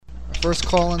first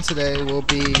call-in today will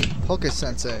be Poke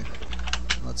Sensei.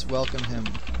 Let's welcome him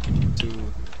to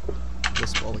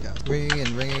this Bulbacast. Ringing and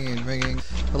ringing and ringing.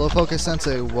 Hello, Poke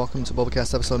Sensei. Welcome to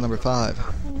Bulbacast episode number 5.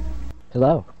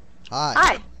 Hello. Hi.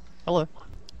 Hi. Hello.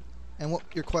 And what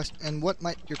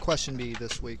might your question be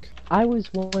this week? I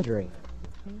was wondering,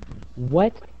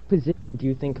 what position do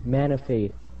you think Mana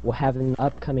Fade will have in the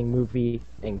upcoming movie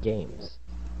and games?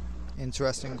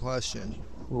 Interesting question.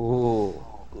 Ooh,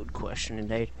 good question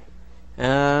indeed. He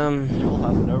will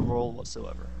have no role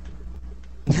whatsoever.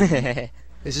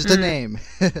 It's just a name.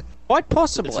 Quite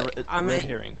possibly. It's I red mean,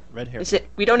 herring. Red herring. Is it?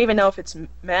 We don't even know if it's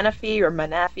Manaphy or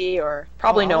Manafi or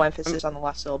probably no Oh, emphasis on the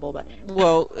last syllable, but.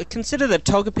 well, consider that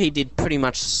Togepi did pretty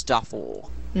much stuff all.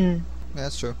 Mm.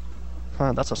 That's true.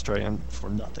 That's Australian for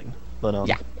nothing. But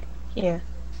Yeah. Yeah.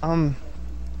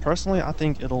 Personally, I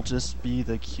think it'll just be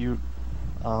the cute,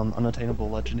 unattainable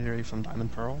legendary from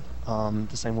Diamond Pearl.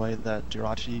 The same way that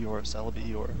Jirachi or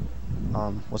Celebi or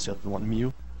what's the other one?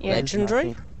 Mew. Yeah.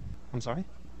 Legendary? I'm sorry.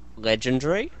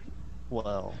 Legendary?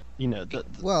 Well, you know the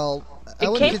Well, I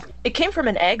wouldn't. It came from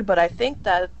an egg, but I think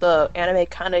that the anime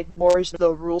kind of ignores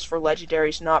the rules for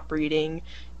legendaries not breeding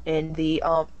in the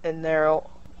in their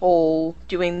whole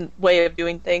way of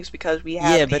doing things because we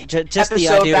have Yeah, but just the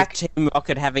episode idea back- of Team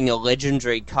Rocket having a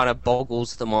legendary kind of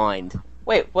boggles the mind.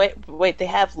 Wait, they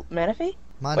have Manaphy?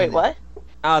 Manane. Wait, what?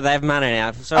 Oh, they have Mana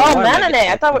now. So Oh, why am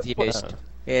Manane, I thought confused?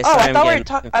 Yeah, Oh, sorry, I I'm thought we were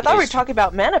getting I thought we were confused. talking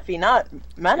about Manaphy, not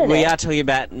Manane. We are talking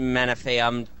about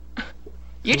Manaphy.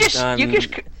 You just I'm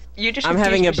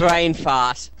having a confused me. brain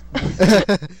fart.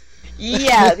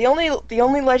 Yeah, the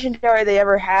only legendary they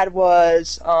ever had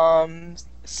was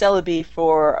Celebi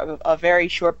for a very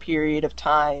short period of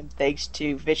time, thanks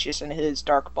to Vicious and his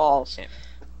Dark Balls.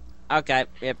 Yeah. Okay,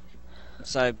 yep.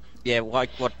 So, yeah,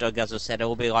 like what Douglas said, it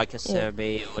will be like a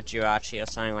Cerebi or Jirachi or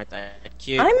something like that.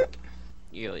 Cute.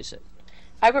 You use it.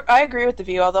 I agree with the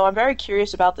view, although I'm very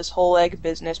curious about this whole egg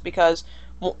business because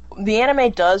the anime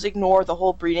does ignore the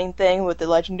whole breeding thing with the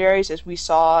legendaries, as we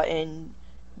saw in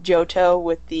Johto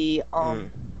with the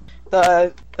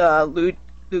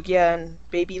Lugia and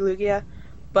baby Lugia.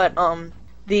 But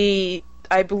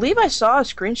I believe I saw a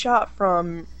screenshot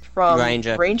from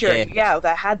Ranger, yeah,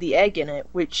 that had the egg in it,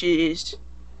 which is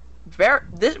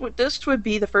this would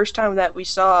be the first time that we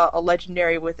saw a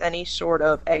legendary with any sort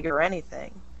of egg or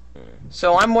anything.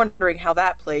 So I'm wondering how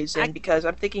that plays in, because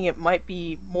I'm thinking it might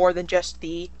be more than just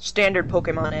the standard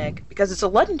Pokemon egg, because it's a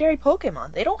legendary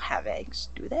Pokemon. They don't have eggs,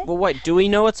 do they? Well, wait, do we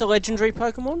know it's a legendary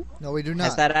Pokemon? No, we do not.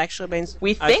 Has that actually been...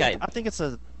 We think. Okay. I think it's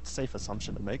a safe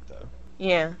assumption to make, though.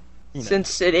 Yeah. You know.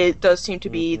 Since it does seem to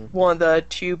be one of the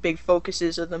two big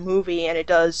focuses of the movie, and it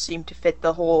does seem to fit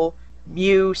the whole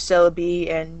Mew, Celebi,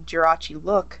 and Jirachi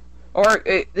look. Or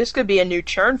this could be a new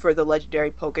churn for the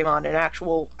legendary Pokemon, an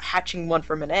actual hatching one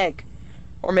from an egg.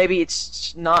 Or maybe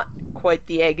it's not quite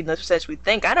the egg in the sense we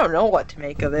think. I don't know what to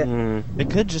make of it. It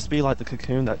could just be like the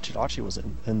cocoon that Jirachi was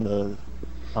in the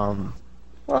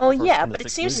Well, yeah, in the but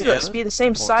it sixth seems movie, to be the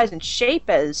same size and shape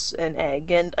as an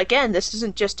egg. And again, this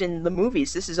isn't just in the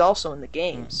movies. This is also in the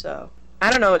game. So I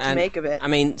don't know what to make of it. I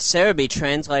mean, Cerebi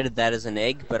translated that as an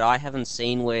egg, but I haven't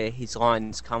seen where his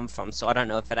lines come from, so I don't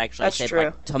know if it actually That's said, true.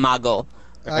 like, Tamago.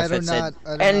 Or I if do it said...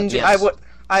 not. And Yes.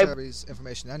 Cerebi's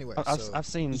information anyway. So. I've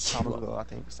seen Tamago, I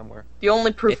think, somewhere. The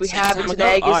only proof we It's have it's an Tamago?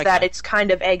 egg Oh, is that okay. it's kind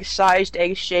of egg-sized,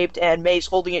 egg-shaped, and May's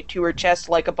holding it to her chest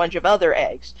like a bunch of other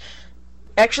eggs.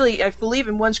 Actually, I believe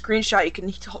in one screenshot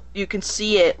you can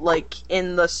see it like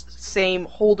in the same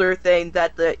holder thing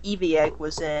that the Eevee egg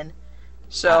was in.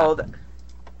 So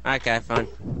Okay, fine.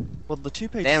 Well, the 2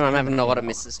 pages. Damn, I'm having a lot of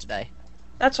misses today.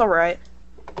 that's all right.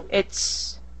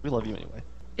 It's We love you anyway.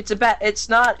 it's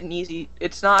not an easy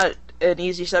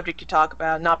subject to talk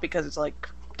about, not because it's like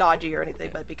dodgy or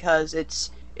anything, but because it's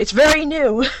very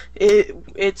new.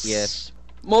 It's Yes.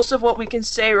 Most of what we can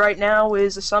say right now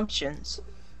is assumptions.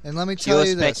 And let me Pure tell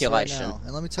you this right speculation. now.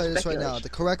 And let me tell you this right now. Speculation. The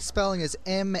correct spelling is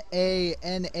Manafi,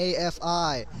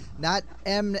 not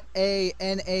Manaphy,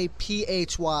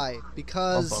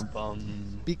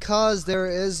 because there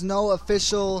is no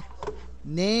official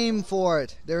name for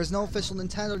it. There is no official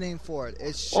Nintendo name for it.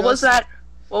 It's just... What was that?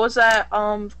 What was that?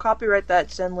 Copyright that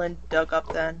Zenlin dug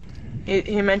up. Then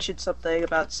he mentioned something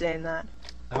about saying that.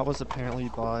 That was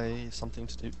apparently by something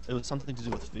to do. It was something to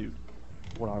do with food.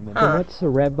 What I remember. Huh.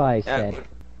 From what Cerebi said,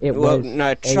 it Well, was...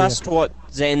 no, trust what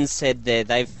Zen said there.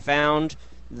 They've found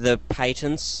the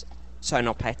patents, so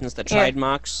not patents, the Yeah.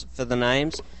 trademarks for the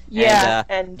names. Yeah,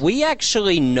 and we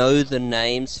actually know the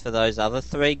names for those other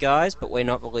 3 guys, but we're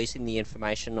not releasing the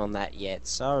information on that yet.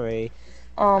 Sorry.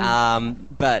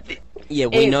 But yeah,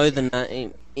 we know the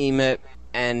name,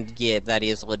 and yeah, that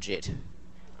is legit.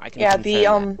 I can Yeah,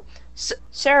 confirm that.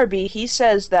 Cerebi, he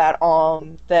says that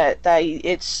that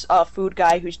it's a food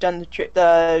guy who's done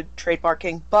the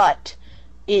trademarking, but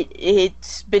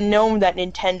it's been known that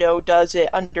Nintendo does it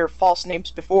under false names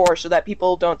before, so that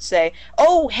people don't say,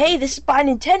 "Oh, hey, this is by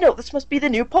Nintendo. This must be the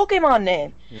new Pokemon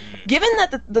name." Given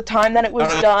that the time that it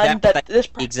was done, that this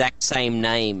exact same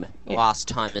name last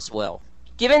time as well.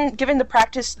 Given their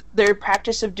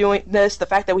practice of doing this, the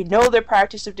fact that we know their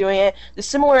practice of doing it, the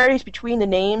similarities between the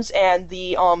names and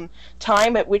the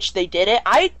time at which they did it,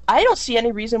 I don't see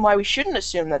any reason why we shouldn't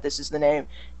assume that this is the name,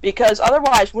 because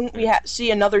otherwise, wouldn't we see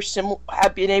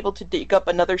have been able to dig up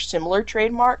another similar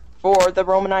trademark for the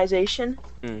Romanization?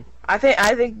 I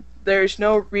think there's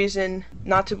no reason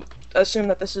not to assume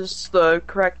that this is the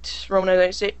correct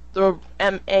Romanization. The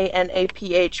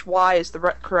MANAPHY is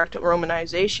the correct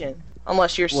Romanization.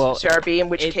 Unless you're Cerebi, in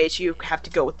which case you have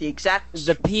to go with the exact...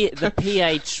 The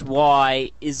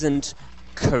PHY isn't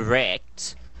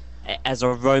correct as a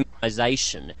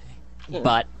romanization,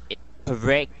 but it's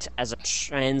correct as a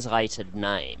translated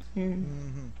name.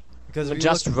 Because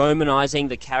just romanizing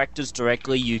the characters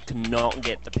directly, you cannot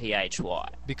get the PHY.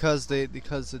 Because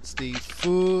it's the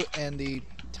fu and the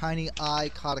tiny I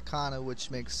katakana,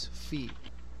 which makes feet.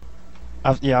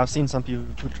 I've seen some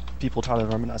people try to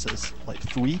romanize it as like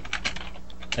fui,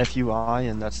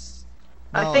 FUI, and that's.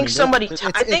 I think somebody.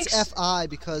 It's FI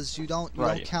because you don't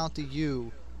count the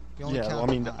U. You only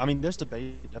count I mean, there's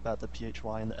debate about the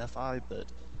PHY and the FI, but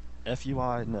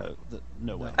FUI,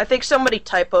 no way. I think somebody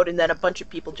typoed and then a bunch of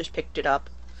people just picked it up.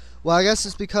 Well, I guess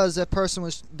it's because that person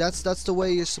was. That's the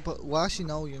way you're supposed. Well, actually,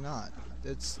 no, you're not.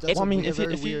 That's a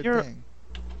very weird thing.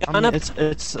 I mean,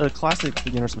 it's a classic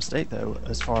beginner's mistake though,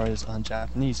 as far as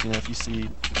Japanese. You know, if you see,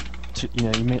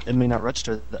 it may not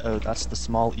register that that's the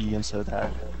small e, and so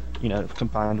that,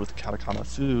 combined with katakana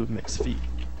fu makes feet.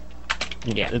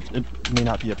 It may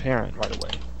not be apparent right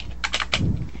away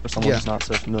for someone who's not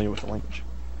so familiar with the language.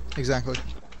 Exactly.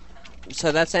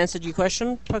 So that's answered your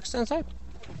question, Poke-sensei?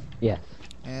 Yes.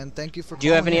 And thank you for. Do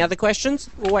you have any other questions?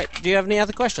 Wait, do you have any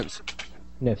other questions?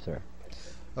 No, sir.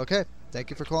 Okay.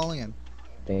 Thank you for calling in.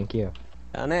 Thank you.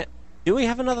 Annette, do we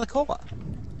have another caller?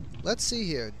 Let's see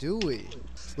here. Do we?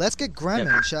 Let's get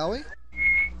Gremlin, shall we?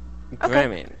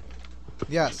 Gremlin.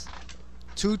 Yes.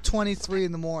 2:23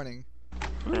 in the morning.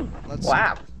 Let's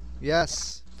wow. See.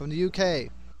 Yes, from the UK.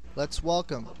 Let's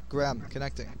welcome Graham.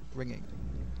 Connecting. Ringing.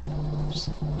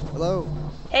 Hello.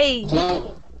 Hey.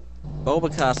 Hello.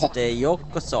 Bulbacast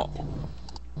yokoso.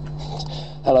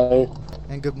 Hello.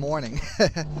 And good morning.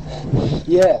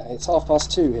 Yeah, it's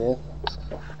 2:30 here.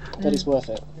 But it's worth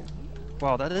it.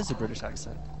 Wow, that is a British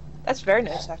accent. That's a very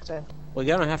nice accent. We're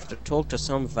going to have to talk to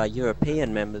some of our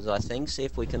European members, I think, see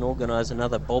if we can organise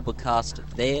another Bulbacast at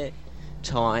their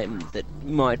time that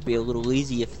might be a little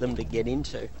easier for them to get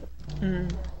into.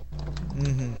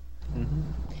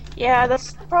 Yeah,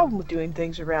 that's the problem with doing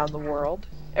things around the world.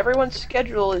 Everyone's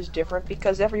schedule is different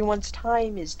because everyone's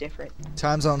time is different.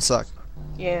 Time zones suck.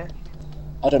 Yeah.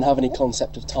 I don't have any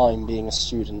concept of time being a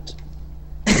student.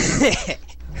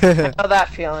 How that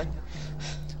feeling?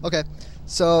 Okay,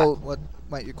 so what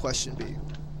might your question be?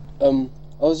 I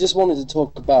was just wanting to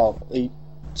talk about the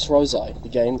Trozai, the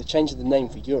game. They changed the name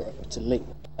for Europe to Link,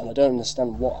 and I don't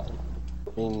understand why.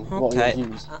 I mean, what are your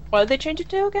views? What did they change it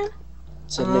to again?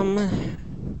 To Link.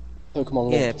 Pokemon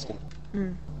Link.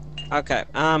 Yeah. Okay,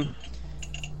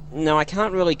 no, I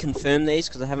can't really confirm these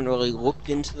because I haven't really looked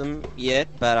into them yet,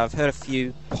 but I've heard a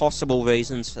few possible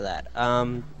reasons for that.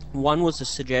 One was a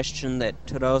suggestion that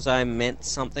Trozai meant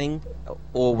something,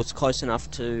 or was close enough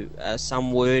to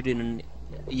some word in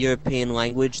a European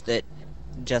language that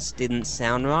just didn't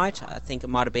sound right. I think it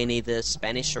might have been either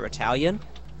Spanish or Italian.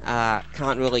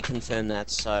 Can't really confirm that,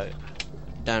 so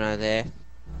don't know there.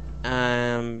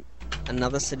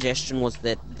 Another suggestion was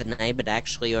that the name had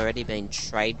actually already been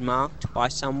trademarked by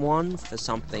someone for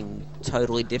something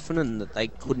totally different and that they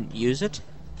couldn't use it.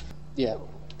 Yeah.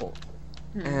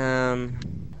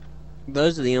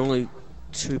 Those are the only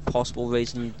two possible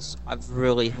reasons I've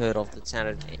really heard of that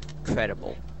sounded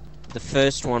credible. The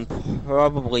first one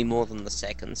probably more than the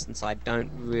second, since I don't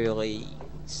really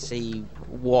see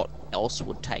what else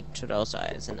would take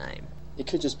Trozai as a name. It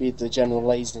could just be the general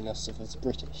laziness of us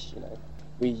British,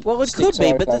 Well, it could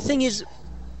be, but the thing is,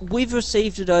 we've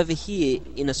received it over here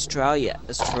in Australia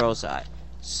as Trozai,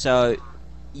 so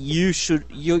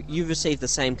you've received the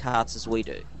same cards as we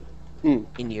do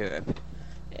in Europe,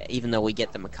 even though we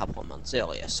get them a couple of months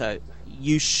earlier, so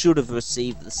you should have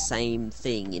received the same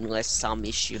thing unless some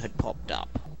issue had popped up.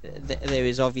 There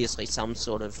is obviously some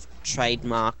sort of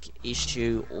trademark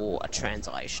issue or a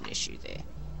translation issue there.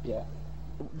 Yeah.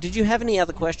 Did you have any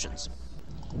other questions?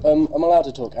 I'm allowed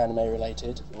to talk anime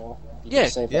related, or you Yeah.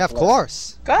 can save that Yeah, of for later.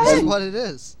 course. Go This is ahead. what it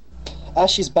is.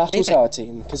 Ash's battle Anything. tower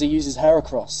team, because he uses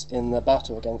Heracross in the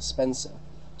battle against Spencer.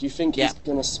 Do you think Yeah. he's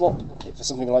going to swap it for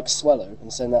something like Swellow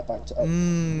and send that back to Oak?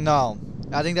 No.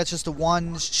 I think that's just a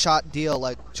one-shot deal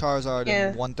like Charizard Yeah.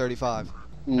 in 135.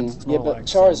 Yeah, more but like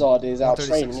Charizard is out 136.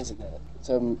 training, isn't it?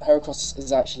 So Heracross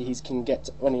is actually he can get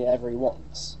to whenever he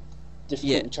wants. Different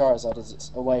Yeah. with Charizard is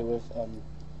it's away with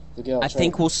the girl. I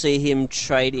think we'll see him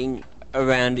trading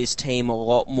around his team a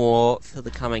lot more for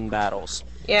the coming battles.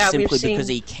 Yeah, simply because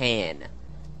he can.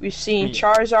 we've seen Yeah.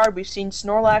 Charizard, we've seen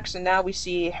Snorlax, and now we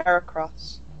see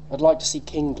Heracross. I'd like to see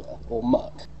Kingler or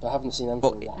Muck, but I haven't seen them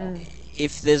for a Well, while.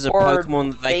 If there's a Or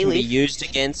Pokemon that they can be Bayleaf. used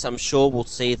against, I'm sure we'll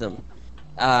see them.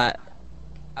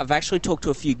 I've actually talked to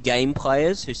a few game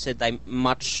players who said they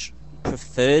much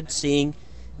preferred seeing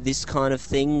this kind of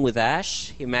thing with Ash,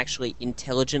 him actually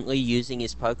intelligently using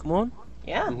his Pokemon.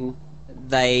 Yeah. hmm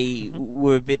They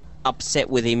were a bit upset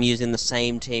with him using the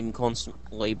same team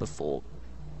constantly before.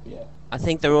 Yeah. I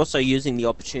think they're also using the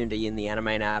opportunity in the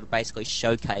anime now to basically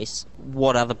showcase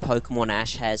what other Pokemon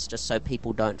Ash has, just so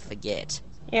people don't forget.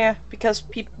 Yeah, because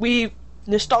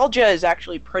nostalgia is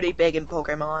actually pretty big in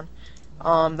Pokemon.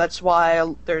 That's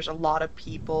why there's a lot of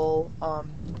people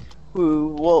who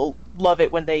will love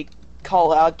it when they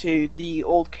call out to the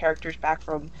old characters back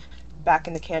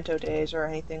in the Kanto days or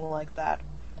anything like that,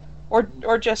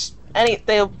 or just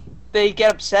they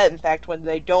get upset in fact when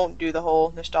they don't do the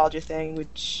whole nostalgia thing,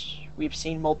 which we've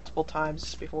seen multiple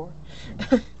times before.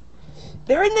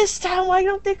 They're in this town, why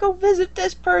don't they go visit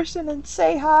this person and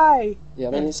say hi? Yeah,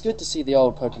 I mean, it's good to see the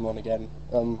old Pokemon again.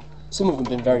 Some of them have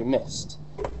been very missed.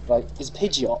 Like, is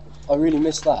Pidgeot. I really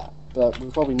miss that, but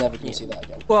we're probably never going to see that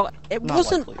again. Well, it Not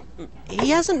wasn't. likely. He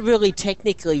hasn't really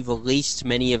technically released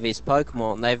many of his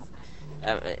Pokemon.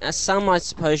 They've, some I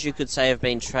suppose you could say have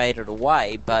been traded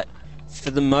away, but for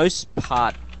the most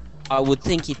part, I would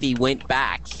think if he went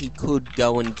back, he could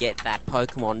go and get that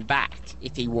Pokemon back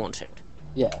if he wanted.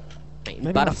 Yeah. I mean,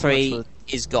 Maybe not so much Butterfree with-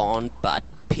 is gone, but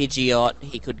Pidgeot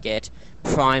he could get.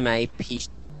 Primeape he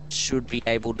should be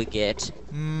able to get.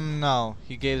 No,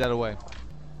 he gave that away.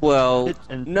 Well,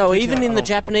 And no, Pidgeot, even in I the don't-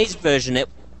 Japanese version, it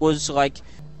was like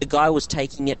the guy was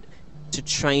taking it to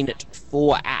train it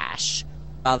for Ash,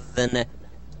 rather than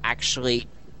actually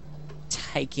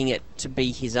taking it to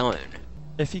be his own.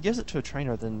 If he gives it to a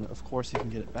trainer, then of course he can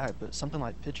get it back. But something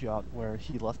like Pidgeot, where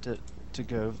he left it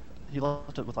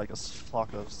with like a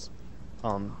flock of,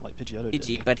 like Pidgeotto did.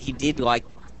 Pidgey, but he did like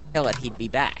tell it he'd be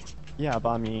back. Yeah, but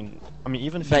I mean,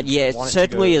 even if. But he yeah, wanted to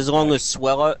certainly go as long back- as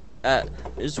Swellow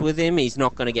is with him, he's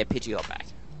not going to get Pidgeot back.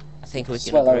 I think we can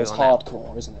Swellow agree is on that.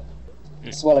 hardcore, isn't it?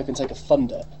 Mm. Swellow can take a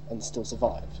Thunder and still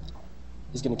survive.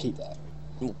 He's going to keep that.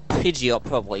 Pidgeot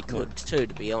probably could too,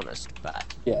 to be honest, but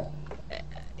Yeah.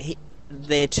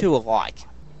 they're two alike.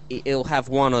 He'll have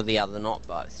one or the other, not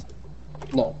both.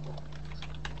 No.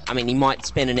 I mean, he might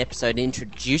spend an episode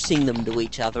introducing them to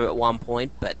each other at one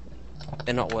point, but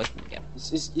they're not working together.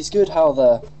 It's good how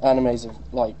the animes have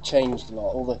like changed a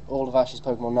lot. All of Ash's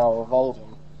Pokemon now are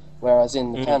evolving, whereas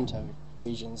in the Mm. Kanto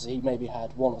regions he maybe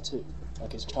had one or two,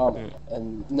 like his Charmander,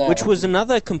 and now Which was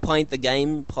another complaint the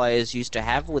game players used to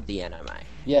have with the anime.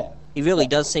 yeah, He really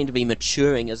does seem to be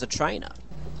maturing as a trainer.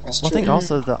 that's Well, I true. think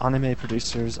also the anime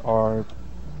producers are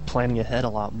planning ahead a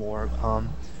lot more.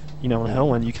 In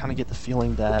Hoenn, you kind of get the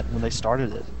feeling that when they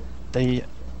started it, they,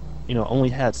 only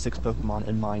had 6 Pokemon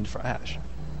in mind for Ash,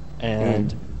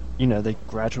 and they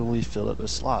gradually filled up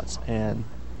those slots. And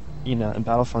in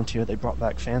Battle Frontier, they brought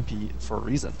back Phanpy for a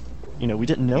reason. We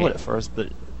didn't know it at first, but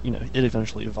it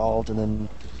eventually evolved, and then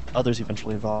others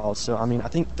eventually evolved. So I mean, I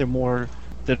think they're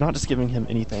not just giving him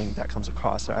anything that comes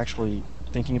across. They're actually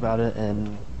thinking about it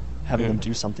and having them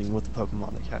do something with the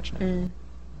Pokemon they catch now.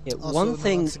 Yeah, Also, one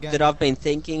thing once again- that I've been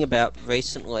thinking about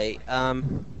recently,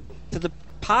 for the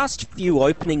past few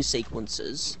opening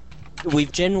sequences,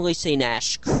 we've generally seen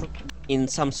Ash in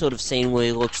some sort of scene where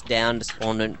he looks down,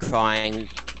 despondent, crying,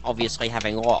 obviously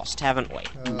having lost, haven't we?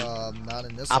 Not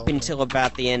in this. Up opening. until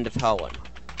about the end of Hoenn.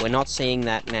 We're not seeing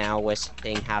that now, we're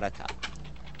seeing Haruka.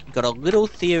 Got a little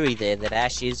theory there that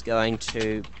Ash is going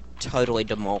to totally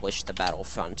demolish the Battle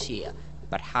Frontier,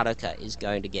 but Haruka is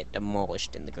going to get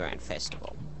demolished in the Grand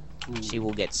Festival. She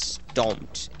will get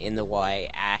stomped in the way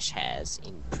Ash has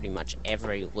in pretty much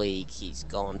every league he's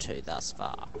gone to thus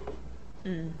far.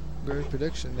 Great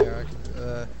prediction there. I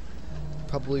can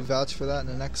probably vouch for that in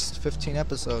the next 15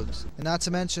 episodes. And not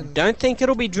to mention, Don't think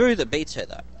it'll be Drew that beats her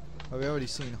though. well, we already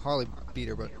seen Harley beat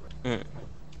her, but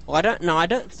Well, I don't know. I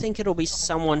don't think it'll be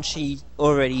someone she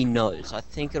already knows. I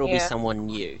think it'll be Yeah. someone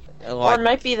new, Or like it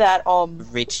might be that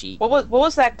Richie. what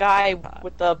was that guy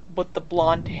with the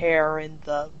blonde hair and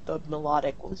the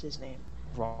melodic? What was his name?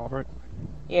 Robert.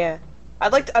 Yeah,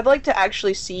 I'd like to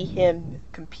actually see him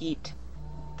compete.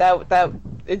 That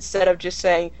instead of just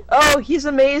saying, "Oh, he's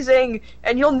amazing,"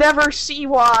 and you'll never see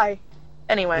why.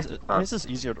 Anyway, It's just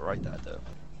easier to write that though.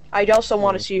 I'd also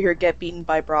want to see her get beaten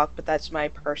by Brock, but that's my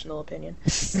personal opinion.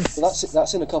 Well,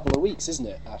 that's in a couple of weeks, isn't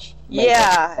it, Ash?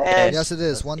 Yeah, and Yes, it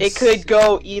is. Once it could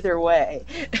go either way.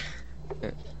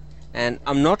 And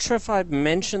I'm not sure if I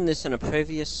mentioned this in a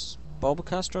previous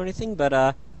Bulbacast or anything, but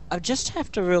I just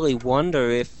have to really wonder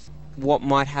if what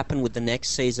might happen with the next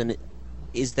season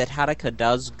is that Haruka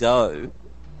does go,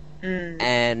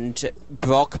 and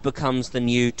Brock becomes the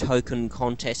new token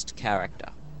contest character.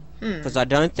 Because I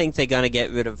don't think they're going to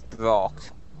get rid of Brock.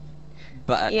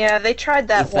 But Yeah, they tried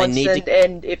that if they once need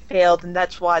and it failed, and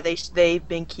that's why they've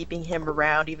been keeping him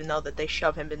around, even though that they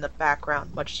shove him in the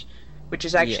background, which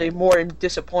is actually Yeah. more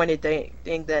disappointed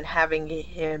thing than having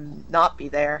him not be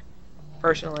there.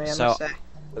 Personally, I must say.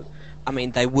 I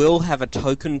mean, they will have a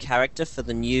token character for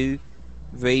the new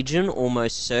region,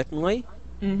 almost certainly.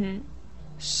 Mm-hmm.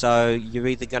 So you're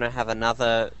either going to have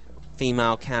another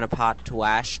female counterpart to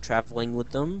Ash traveling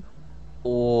with them,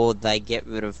 or they get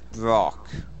rid of Brock.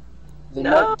 They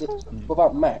No. what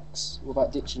about Max? What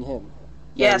about ditching him?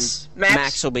 Yes,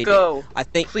 Max will be go. I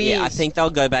think. Please. Yeah, I think they'll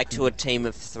go back to a team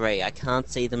of 3. I can't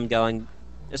see them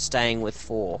staying with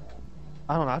 4.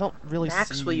 I don't know. I don't really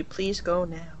Max, see. will you please go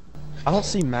now? I don't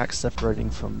see Max separating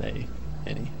from May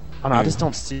any. I don't know. I just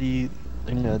don't see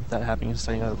that happening.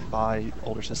 Saying bye,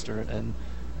 older sister, and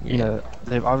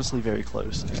they're obviously very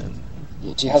close. And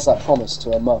Yeah, she has that promise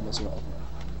to her mum as well.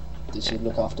 Did she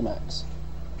look after Max?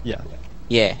 yeah,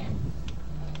 Yeah.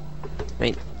 I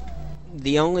mean,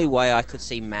 the only way I could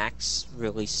see Max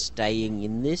really staying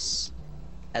in this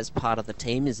as part of the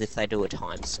team is if they do a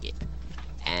time skip.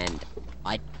 And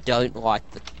I don't like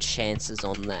the chances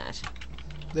on that.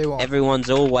 they won't. Everyone's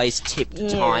always tipped Yeah.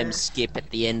 time skip at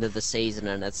the end of the season,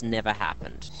 and it's never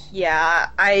happened. Yeah,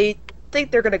 I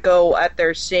think they're gonna go at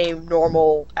their same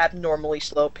abnormally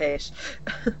slow pace.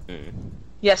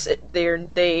 Yes,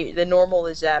 the normal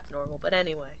is abnormal, but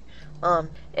anyway,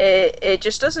 it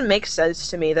just doesn't make sense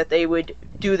to me that they would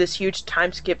do this huge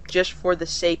time skip just for the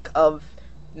sake of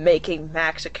making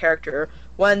Max a character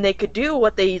when they could do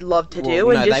what they love to do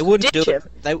Well, and no, just they wouldn't ditch do him.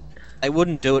 it. They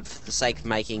wouldn't do it for the sake of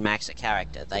making Max a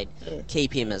character. They'd Yeah.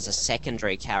 keep him as a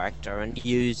secondary character and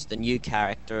use the new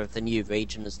character of the new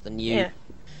region as the new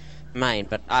main.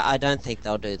 But I don't think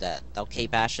they'll do that. They'll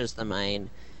keep Ash as the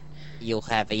main. You'll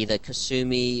have either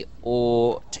Kasumi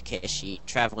or Takeshi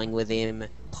traveling with him,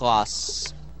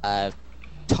 plus a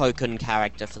token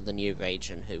character for the new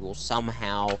region who will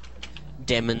somehow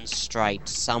demonstrate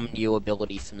some new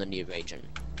ability from the new region.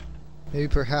 Maybe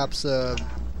perhaps a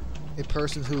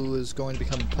person who is going to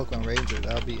become a Pokemon Ranger.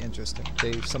 That would be interesting.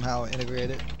 They somehow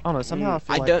integrate it. I don't know. Somehow I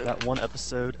feel I like don't- that one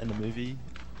episode in the movie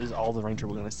is all the Ranger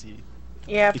we're gonna see.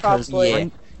 Yeah, Because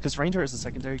probably. because Ranger is a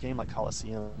secondary game like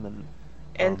Coliseum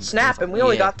And Snap, things and like we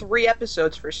only Yeah. got 3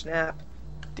 episodes for Snap.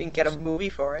 Didn't get a movie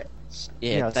for it. Yeah,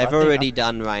 Yeah, so I they've think- already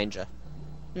done Ranger.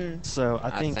 So I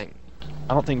I think think.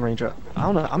 I don't think Ranger. I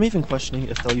don't know. I'm even questioning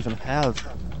if they'll even have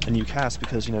a new cast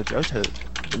because Johto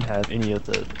didn't have any of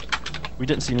the. We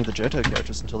didn't see any of the Johto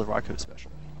characters until the Raikou special.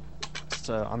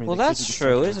 So I mean. Well, they could that's do the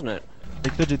true, same isn't it? They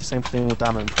could do the same thing with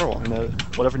Diamond and Pearl.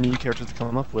 Whatever new characters they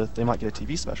come up with, they might get a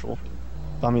TV special.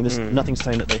 But, I mean, there's nothing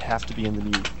saying that they have to be in the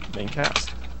new main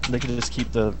cast. They could just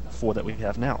keep the 4 that we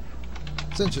have now.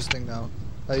 It's interesting though.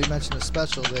 You mentioned the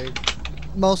special. They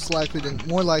more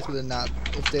likely than not,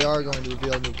 if they are going to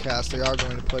reveal a new cast, they are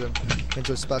going to put him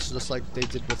into a special, just like they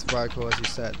did with Raikou, as you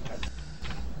said.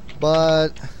 But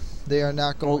they are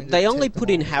not going. Well, to they only take put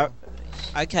the in whole-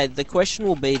 Okay, the question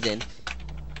will be then,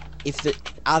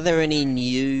 are there any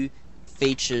new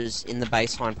features in the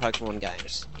baseline Pokemon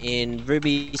games? In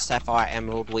Ruby, Sapphire,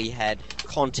 Emerald, we had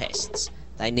contests.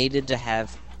 They needed to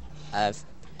have a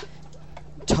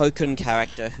token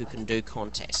character who can do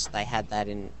contests. They had that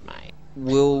in May.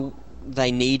 Will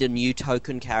they need a new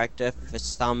token character for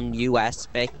some new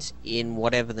aspect in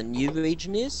whatever the new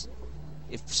region is?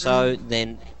 If so,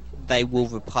 then they will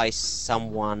replace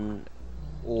someone,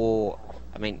 or,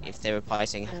 I mean, if they're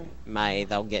replacing May,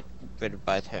 they'll get rid of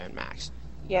both her and Max.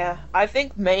 Yeah, I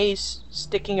think May's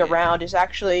sticking around is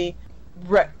actually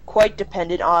quite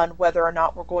dependent on whether or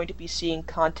not we're going to be seeing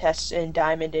contests in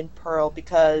Diamond and Pearl,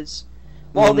 because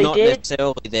while Well, they not did,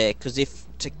 necessarily there, because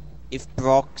if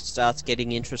Brock starts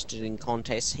getting interested in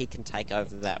contests, he can take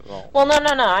over that role. Well, no.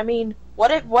 I mean,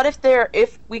 what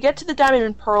if we get to the Diamond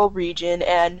and Pearl region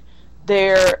and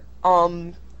they're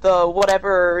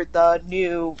the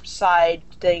new side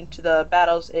thing to the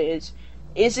battles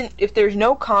isn't if there's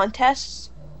no contests,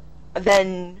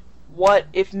 then what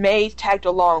if May tagged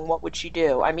along? What would she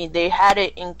do? I mean, they had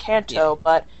it in Kanto,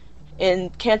 but in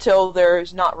Kanto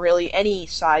there's not really any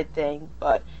side thing.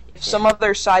 But if some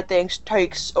other side thing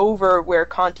takes over where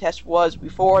contest was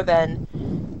before, then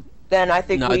I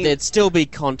think there'd still be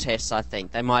contests. I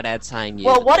think they might add saying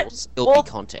still be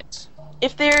contests.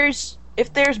 If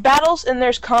there's battles and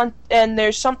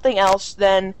there's something else,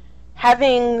 then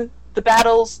having the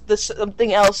battles,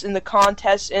 something else in the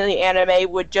contests in the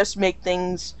anime would just make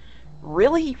things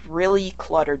really, really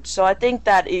cluttered. So I think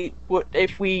that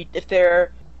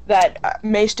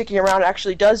May sticking around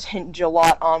actually does hinge a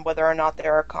lot on whether or not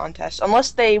there are contests,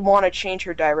 unless they want to change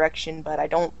her direction. But I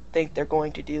don't think they're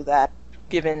going to do that,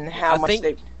 given how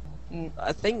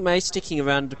I think May sticking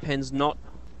around depends not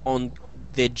on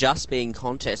there just being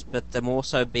contests, but them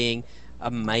also being a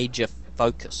major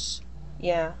focus.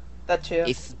 Yeah, that too.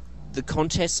 If the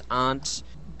contests aren't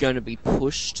going to be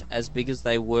pushed as big as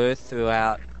they were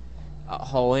throughout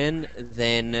Hoenn,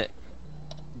 then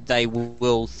they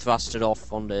will thrust it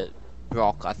off onto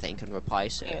Brock, I think, and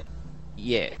replace it.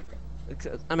 Yeah.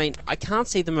 I mean, I can't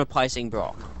see them replacing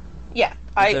Brock. Yeah,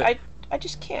 I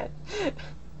just can't.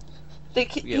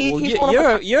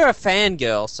 You're a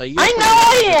fangirl, so you. I know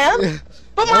I am,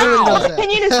 but my own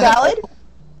opinion is valid.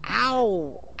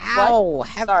 Ow!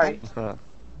 Sorry.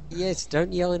 Yes,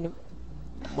 don't yell in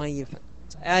my earphones.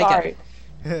 Okay.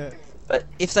 Sorry. But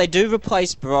if they do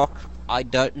replace Brock, I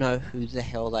don't know who the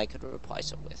hell they could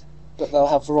replace it with. But they'll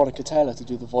have Veronica Taylor to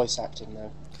do the voice acting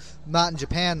now. Not in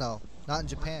Japan, though. Not in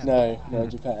Japan. No,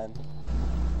 Japan.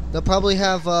 They'll probably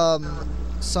have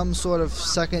some sort of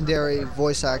secondary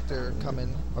voice actor come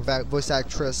in, or voice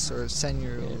actress, or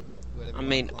senyu. I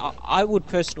mean, I would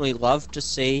personally love to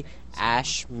see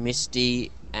Ash,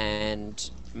 Misty, and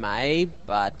May,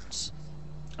 but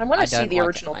I want to see the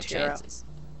original trio.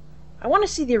 I want to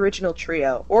see the original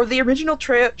trio, or the original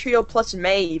trio plus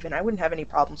May. Even I wouldn't have any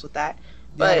problems with that.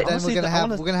 But then we're gonna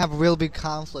have a real big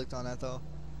conflict on that though,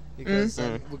 because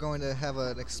we're going to have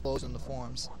an explosion in the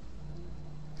forums.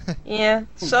 Yeah.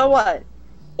 So what?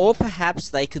 Or perhaps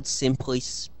they could simply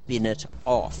spin it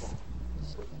off.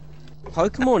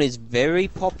 Pokemon is very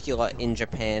popular in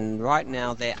Japan. Right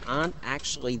now, there aren't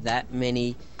actually that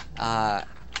many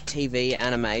TV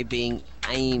anime being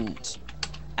aimed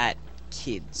at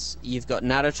kids. You've got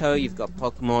Naruto, you've got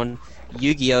Pokemon.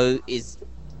 Yu-Gi-Oh! Is,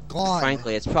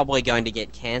 frankly, it's probably going to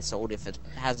get cancelled if it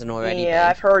hasn't already been.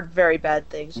 I've heard very bad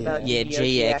things about Yu-Gi-Oh!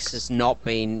 GX has not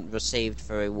been received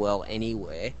very well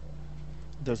anywhere.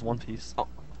 There's One Piece.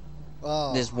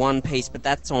 Oh. There's One Piece, but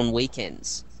that's on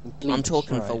weekends. Bleach, I'm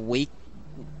talking right.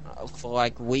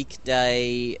 for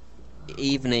weekday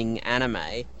evening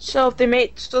anime. So if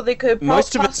they could.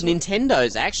 Most of it's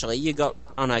Nintendo's actually. You got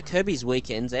Kirby's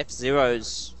weekends,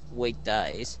 F-Zero's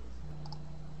weekdays.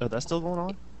 Oh, that's still going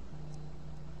on?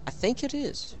 I think it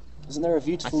is. Isn't there a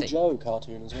Beautiful Joe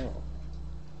cartoon as well?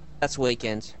 That's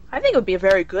weekends. I think it would be a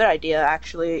very good idea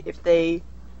actually if they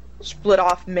split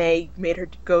off May, made her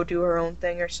go do her own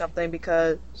thing or something,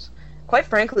 because quite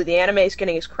frankly the anime is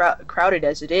getting as crowded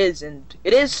as it is, and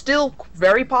it is still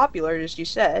very popular as you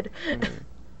said.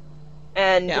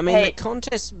 And yeah, I mean the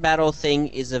contest battle thing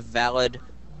is a valid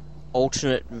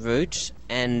alternate route,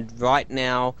 and right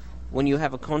now when you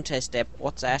have a contest step,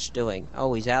 what's Ash doing?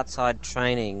 Oh, he's outside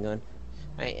training. And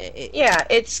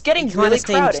it's getting really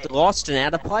crowded. Seems lost and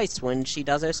out of place when she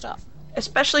does her stuff.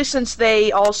 Especially since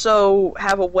they also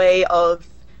have a way of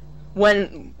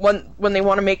when they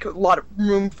want to make a lot of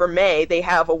room for May, they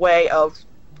have a way of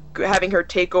having her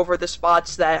take over the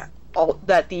spots that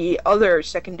the other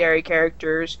secondary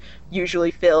characters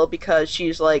usually fill, because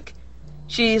she's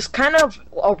kind of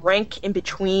a rank in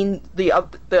between the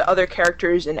other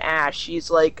characters and Ash.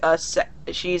 She's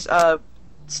she's a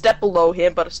step below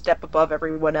him, but a step above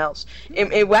everyone else.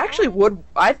 It actually would.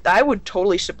 I would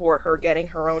totally support her getting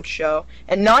her own show,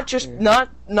 and not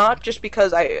just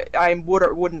because I would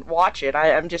or wouldn't watch it.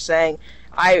 I'm just saying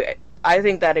I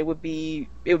think that it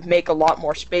would make a lot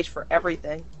more space for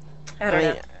everything. I don't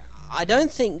know. I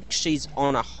don't think she's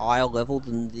on a higher level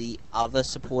than the other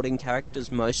supporting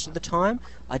characters most of the time.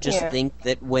 I just think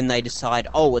that when they decide,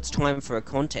 oh, it's time for a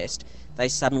contest, they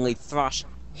suddenly thrust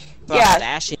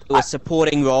Ash into a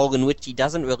supporting role in which he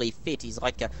doesn't really fit. He's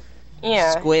like a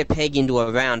square peg into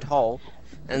a round hole.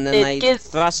 And then they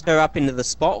thrust her up into the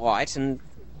spotlight, and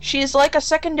she's like a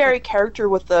secondary character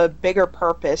with a bigger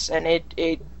purpose, and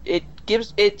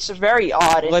it's very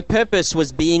odd. Her purpose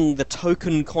was being the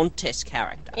token contest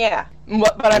character. Yeah,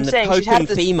 but I'm And the saying token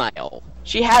female.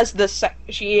 she has this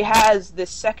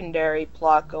secondary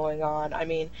plot going on. I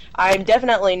mean, I'm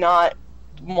definitely not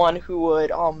one who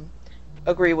would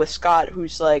agree with Scott,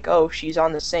 who's like, oh, she's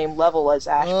on the same level as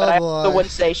Ash, but I also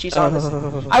wouldn't say she's on the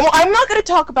same. I'm not going to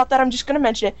talk about that. I'm just going to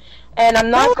mention it, and I'm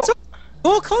not.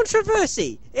 More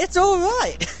controversy. It's all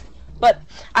right. But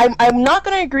I'm not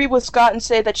going to agree with Scott and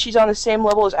say that she's on the same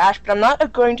level as Ash, but I'm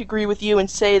not going to agree with you and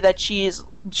say that she's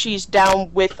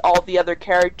down with all the other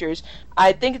characters.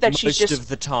 I think that she's just most of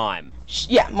the time.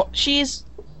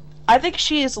 I think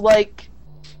she's like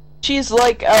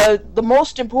the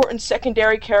most important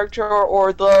secondary character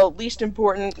or the least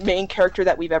important main character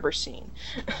that we've ever seen.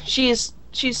 She's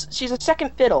a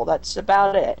second fiddle. That's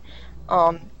about it.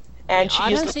 And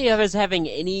I don't see her as having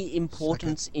any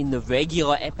importance in the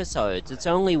regular episodes. It's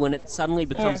only when it suddenly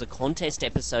becomes a contest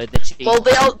episode that she. Well,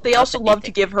 they also love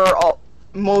to give her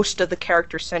most of the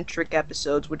character-centric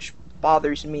episodes, which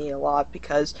bothers me a lot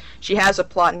because she has a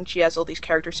plot and she has all these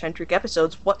character-centric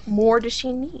episodes. What more does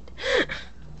she need?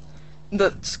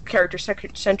 The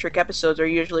character-centric episodes are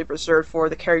usually reserved for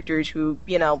the characters who,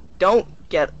 don't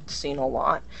get seen a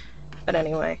lot. But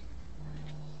anyway.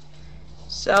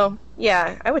 So,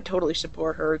 yeah, I would totally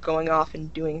support her going off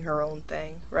and doing her own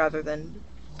thing, rather than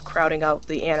crowding out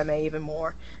the anime even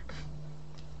more.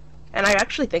 And I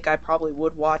actually think I probably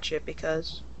would watch it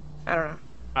because, I don't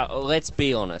know. Let's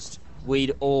be honest.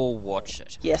 We'd all watch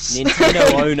it. Yes.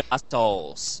 Nintendo own our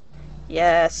souls.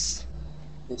 Yes.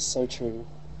 It's so true.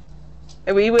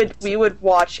 And we would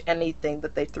watch anything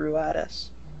that they threw at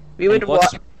us. We would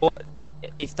watch.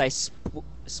 If they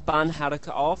spun Haruka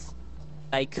off,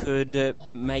 they could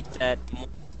make that more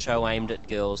show aimed at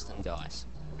girls than guys.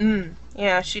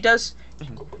 Yeah, she does.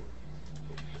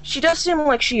 She does seem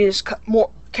like she is more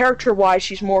character-wise.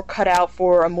 She's more cut out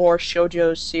for a more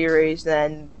shoujo series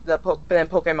than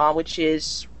Pokemon, which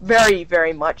is very,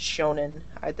 very much shonen.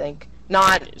 I think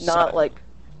not like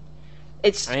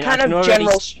it's kind of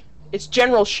general. It's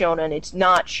general shonen. It's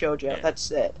not shoujo. Yeah.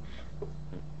 That's it.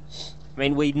 I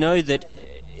mean, we know that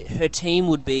her team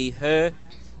would be her,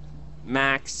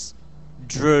 Max,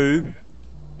 Drew,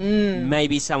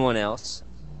 maybe someone else.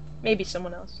 Maybe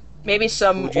someone else. Maybe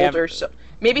some older.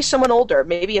 Maybe someone older.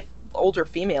 Maybe an older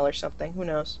female or something. Who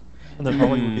knows? And then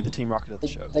probably would be the Team Rocket of the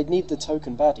show. They'd need the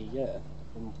token baddie, yeah.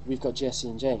 And we've got Jesse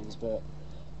and James, but...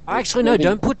 Actually, no,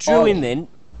 don't put Drew in then.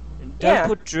 Don't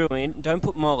put Drew in. Don't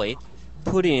put Molly.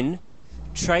 Put in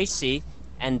Tracy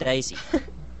and Daisy.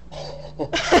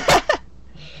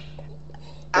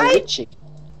 Richie.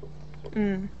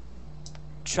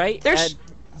 There's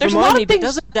a remind lot me, of things. but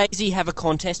doesn't Daisy have a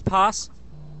contest pass?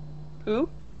 Who?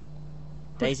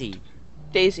 Daisy.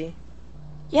 Daisy.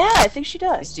 Yeah, I think she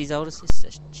does. Misty's older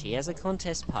sister. She has a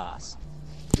contest pass.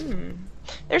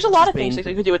 There's a lot of things they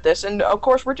could do with this, and of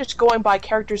course we're just going by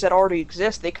characters that already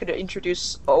exist. They could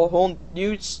introduce a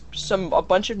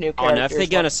bunch of new characters. Oh no, if they're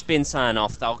going to spin sign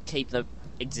off, they'll keep the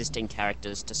existing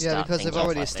characters to start. Yeah, because things they've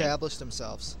already off, established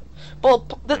themselves. Well,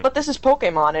 but this is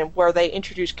Pokemon, and where they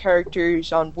introduce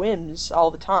characters on whims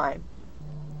all the time.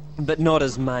 But not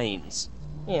as mains.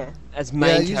 Yeah. As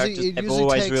main usually, characters, they've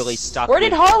always really stuck. Where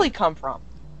did Harley come from?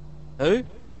 Who?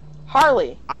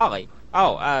 Harley. Harley.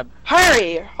 Oh,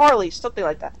 Harley, something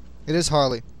like that. It is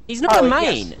Harley. He's not Harley, a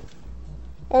main. yes.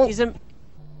 Well,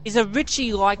 he's a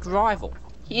Richie-like rival.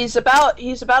 He's about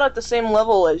at the same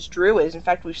level as Drew is. In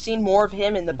fact, we've seen more of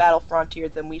him in the Battle Frontier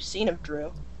than we've seen of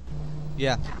Drew.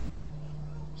 Yeah.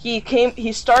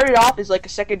 He started off as like a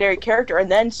secondary character,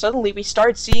 and then suddenly we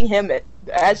started seeing him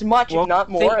as much, if not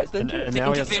more, as the and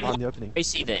now he has a spot in the opening.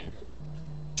 Tracy then.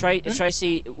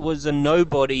 Tracy was a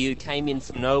nobody who came in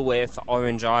from nowhere for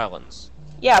Orange Islands.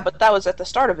 Yeah, but that was at the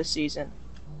start of a season.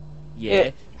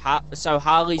 Yeah. So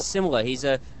Harley's similar. He's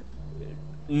a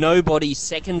nobody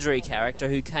secondary character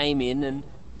who came in and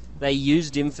they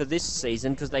used him for this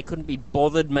season because they couldn't be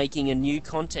bothered making a new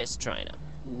contest trainer.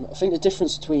 I think the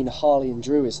difference between Harley and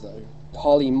Drew is, though,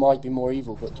 Harley might be more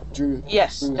evil, but Drew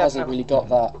hasn't really got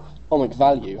that comic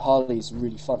value. Harley's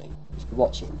really funny if you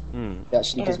watch him. He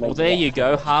actually does make Well, there you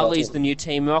go. Harley's the new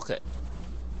Team Rocket.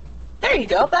 There you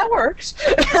go. That works.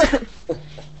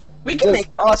 We can make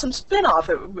an awesome spin-off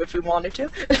if we wanted to.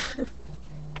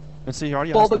 And see, he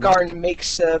already has Bulbagarden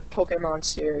makes a Pokemon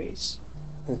series.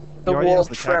 The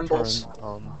world trembles.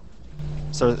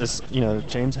 So it's,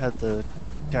 James had the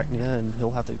Cacnea and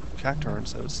he'll have the Cacturn,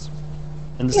 so it's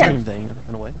in the same vein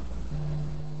in a way.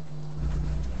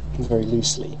 Very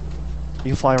loosely.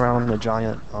 You can fly around in a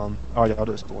giant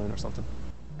Ariados balloon or something.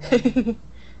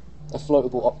 A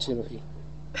floatable artillery.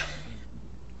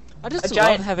 I just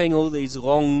giant- love having all these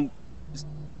long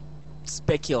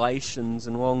speculations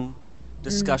and long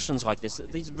discussions like this.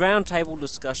 These round table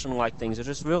discussion like things are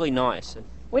just really nice. And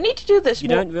We need to do this you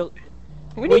more. don't really.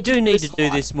 We do need to do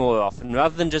this more often,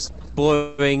 rather than just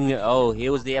boring. Oh,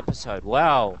 here was the episode.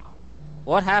 Wow,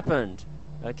 what happened?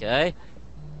 Okay,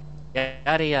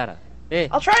 yada yada. Eh.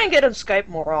 I'll try and get on Skype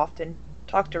more often.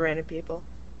 Talk to random people.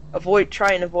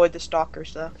 Try and avoid the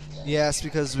stalkers, though. Yes,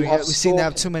 because You we have seem to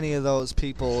have stalkers. too many of those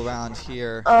people around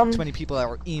here. Um, Too many people that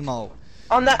are emo.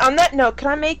 On that note, can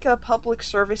I make a public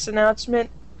service announcement?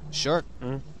 Sure.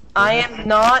 I am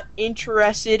not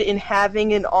interested in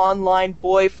having an online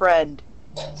boyfriend.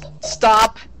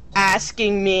 Stop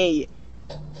asking me.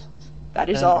 That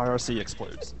is And all. IRC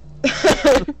explodes.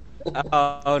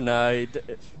 Oh no,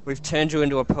 we've turned you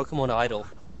into a Pokemon idol.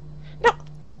 No,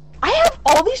 I have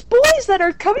all these boys that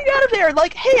are coming out of there.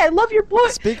 Like, hey, I love your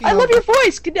voice. Speaking I of- love your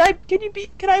voice. Can I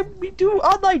do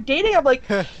online dating? I'm like,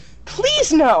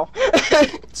 please no.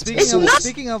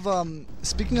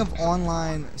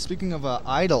 Speaking of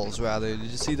idols, rather, did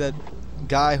you see that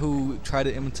guy who tried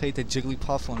to imitate the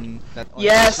Jigglypuff on that?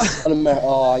 Yes.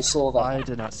 Oh, I saw that. I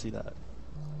did not see that.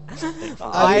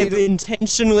 I've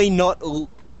intentionally not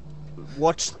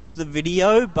watched the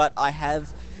video, but I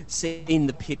have seen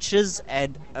the pictures,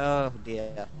 and oh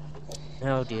dear.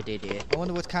 Oh dear. I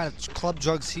wonder what kind of club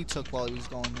drugs he took while he was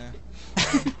going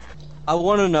there. I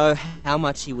want to know how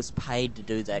much he was paid to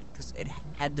do that, because it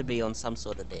had to be on some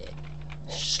sort of dare.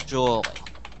 Surely.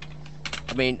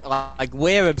 I mean, like,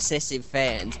 we're obsessive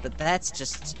fans, but that's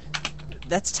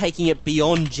taking it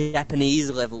beyond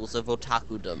Japanese levels of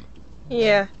otakudom.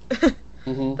 Yeah.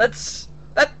 Mhm.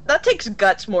 That takes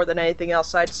guts more than anything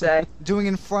else, I'd say. Doing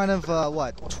in front of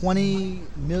what, 20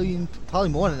 million, probably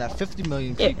more than that, 50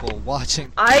 million Yeah. people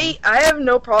watching. I have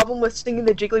no problem with singing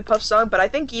the Jigglypuff song, but I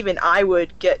think even I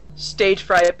would get stage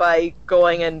fright by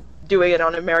going and doing it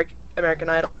on American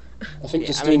Idol. I think Yeah,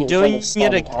 just I mean, doing in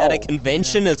front it of at a Stan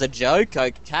convention as a joke,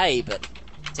 okay, but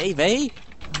TV?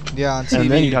 Yeah, on TV.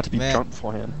 And then you'd have to be man. drunk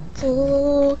beforehand.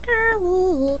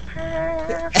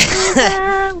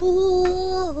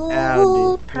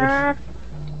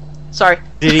 Sorry.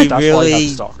 Did he That's why you have really?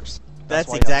 stalkers. That's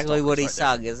why you have exactly what he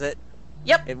stalkers right sung, is it?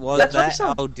 Yep. It was That's what he that?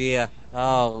 sung. Oh dear.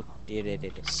 Oh dear.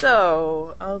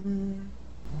 So,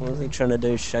 What was he trying to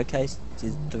do? Showcase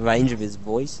the range of his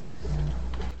voice?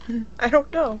 I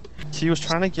don't know. He was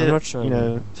trying to I'm get, not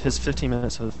sure. his 15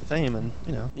 minutes of fame, and,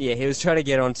 Yeah, he was trying to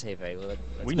get on TV. Well,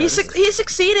 We He, know. he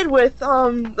succeeded with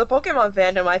the Pokemon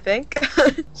fandom, I think.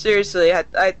 Seriously,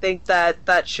 I think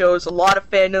that shows a lot of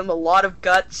fandom, a lot of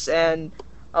guts, and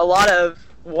a lot of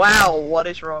wow, what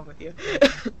is wrong with you?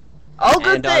 All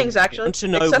good and things, I actually. want to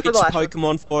know except for which the last one.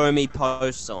 Pokemon forum he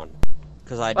posts on,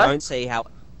 because I What? don't see how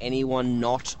anyone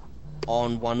not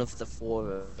on one of the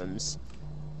forums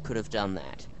could have done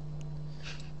that.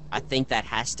 I think that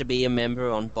has to be a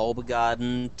member on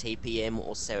Bulbagarden, TPM,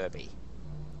 or Cerebi.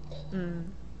 Mm.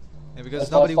 Yeah, because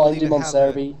If nobody I will find even him on have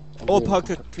Cerebi, I'm Or doing Poke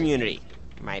it. Community,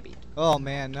 maybe. Oh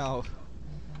man, no.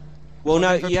 Well,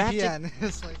 no, For you have to. PN.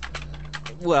 It's like,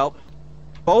 Well,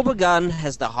 Bulbagarden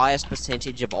has the highest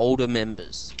percentage of older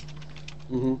members,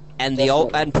 Mhm. and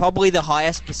Definitely. probably the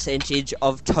highest percentage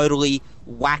of totally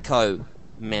wacko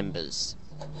members.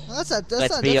 well, that's not.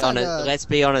 Let's be honest. Let's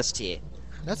be honest here.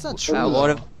 That's not true. Well, what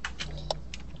though. if-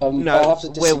 I'll No, have to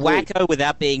we're disagree. wacko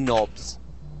without being knobs.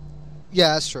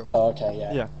 Yeah, that's true. Oh, okay,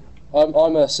 yeah. Yeah.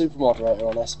 I'm a super moderator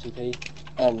on SPP,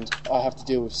 and I have to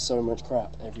deal with so much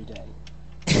crap every day.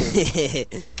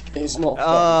 It's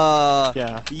not fair.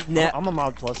 Yeah. Now- I'm a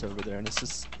Mod Plus over there, and it's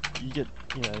just, you get,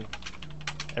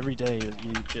 every day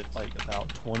you get like about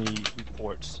 20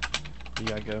 reports. You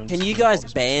gotta go and Can you screen all guys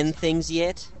this ban stuff. things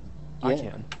yet? I Yeah.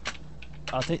 can.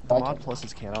 I think the I Mod can.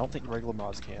 Pluses can. I don't think regular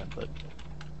mods can,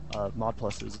 but Mod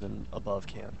Pluses and above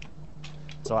can.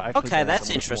 So I actually Okay, banned that's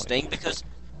someone this morning. interesting because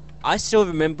I still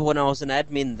remember when I was an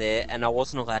admin there and I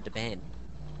wasn't allowed to ban.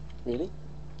 Really?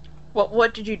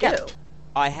 What did you do? Yeah.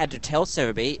 I had to tell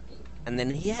Cerebi, and then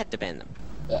he had to ban them.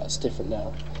 Yeah, it's different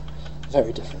now.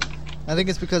 Very different. I think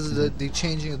it's because of the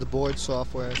changing of the board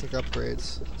software. I think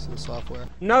upgrades to the software.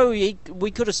 No, we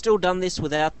could have still done this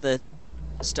without the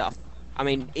stuff. I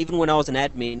mean, even when I was an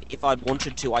admin, if I'd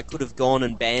wanted to, I could have gone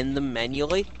and banned them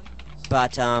manually.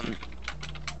 But,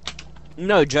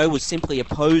 no, Joe was simply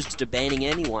opposed to banning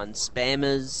anyone.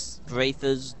 Spammers,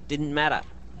 griefers, didn't matter.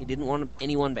 He didn't want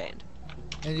anyone banned.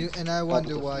 And I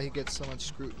wonder why he gets so much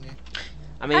scrutiny.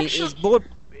 I mean, Actually-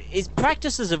 his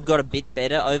practices have got a bit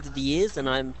better over the years, and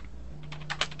I'm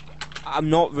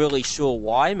not really sure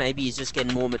why. Maybe he's just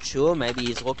getting more mature. Maybe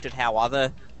he's looked at how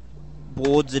other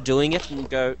boards are doing it and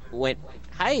went,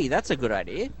 hey, that's a good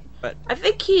idea. But I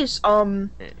think he is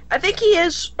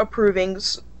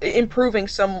improving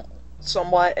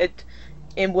somewhat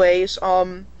in ways.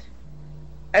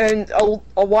 And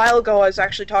a while ago, I was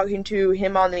actually talking to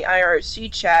him on the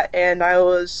IRC chat, and I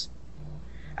was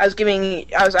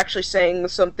actually saying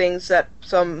some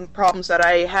problems that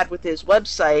I had with his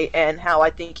website, and how I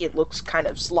think it looks kind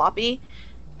of sloppy,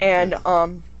 and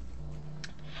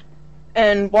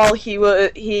while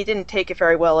he didn't take it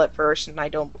very well at first, and I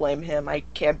don't blame him. I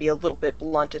can be a little bit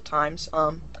blunt at times.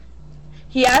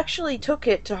 He actually took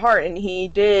it to heart, and he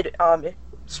did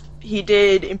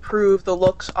improve the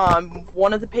looks on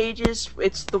one of the pages.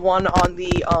 It's the one on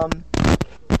the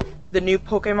new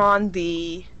Pokemon,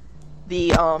 the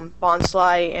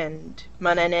Bonsly and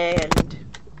Manene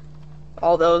and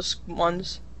all those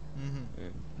ones.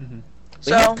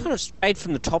 We have kind of strayed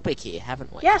from the topic here,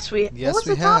 haven't we? Yes, we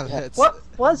have. What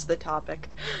was the topic?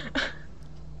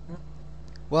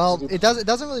 Well, it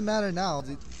doesn't really matter now.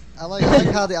 I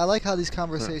like how these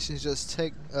conversations just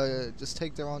take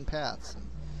their own paths.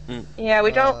 Yeah,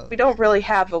 we don't really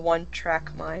have a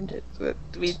one-track mind.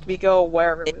 We go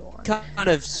wherever we want. Kind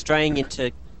of straying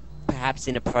into perhaps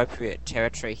inappropriate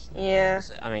territory. Yeah.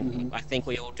 I mean, I think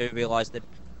we all do realise that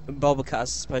Bulbacast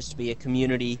is supposed to be a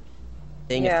community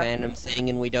thing, a fandom thing,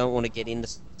 and we don't want to get into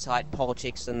site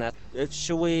politics and that.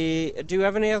 Do you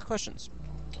have any other questions?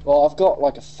 Well, I've got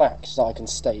like a fact that I can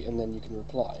state, and then you can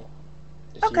reply.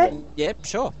 Okay. Yeah,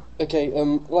 sure. Okay.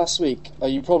 Last week,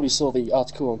 you probably saw the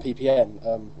article on PPN.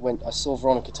 When I saw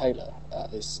Veronica Taylor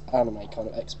at this anime kind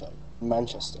of expo in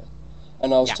Manchester,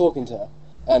 and I was talking to her,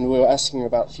 and we were asking her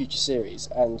about future series,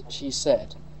 and she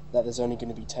said that there's only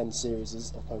going to be 10 series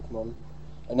of Pokemon.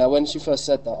 And now, when she first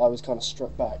said that, I was kind of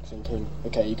struck back, thinking,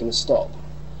 okay, you're going to stop.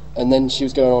 And then she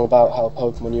was going on about how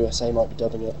Pokemon USA might be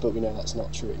dubbing it, but we know that's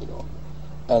not true anymore.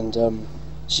 And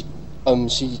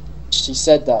she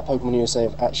said that Pokemon USA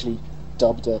have actually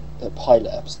dubbed a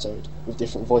pilot episode with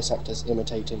different voice actors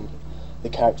imitating the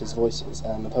characters' voices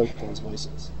and the Pokemon's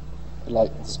voices,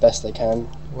 like as best they can.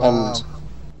 Wow. And,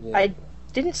 yeah. I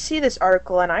didn't see this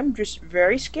article, and I'm just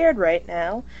very scared right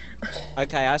now.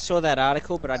 Okay, I saw that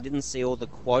article, but I didn't see all the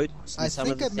quotes, and some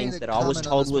of the things that I was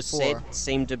told was said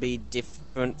seemed to be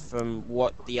different from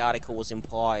what the article was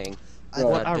implying.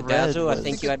 What I read I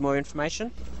think you had more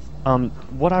information?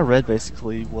 What I read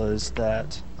basically was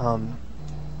that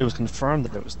it was confirmed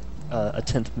that there was a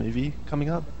 10th movie coming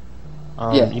up.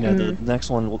 You know, the next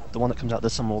one, the one that comes out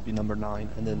this summer, will be number 9,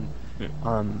 and then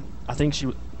I think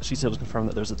she said it was confirmed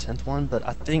that there's a 10th one, but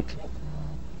I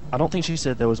don't think she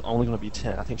said there was only going to be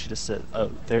 10. I think she just said,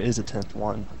 oh, there is a 10th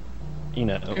one, you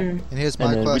know. And here's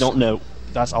my question. We don't know.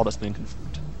 That's all that's been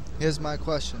confirmed. Here's my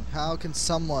question. How can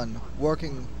someone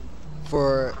working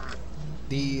for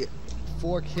the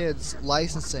 4Kids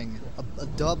licensing a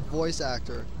dub voice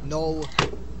actor know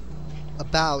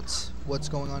about what's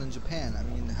going on in Japan? I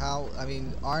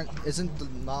mean, isn't the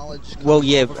knowledge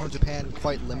from Japan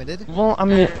quite limited? Well, I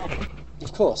mean,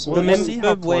 of course.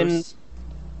 Remember when?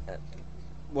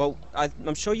 Well,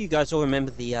 I'm sure you guys all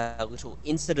remember the little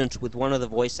incident with one of the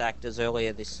voice actors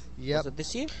earlier this. Was it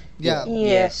this year? Yeah.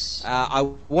 Yes. I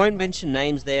won't mention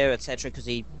names there, etc., because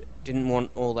he didn't want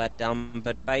all that done.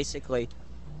 But basically,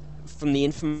 from the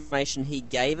information he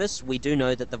gave us, we do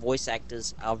know that the voice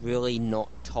actors are really not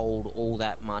told all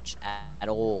that much at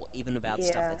all, even about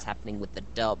stuff that's happening with the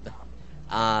dub.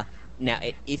 Now,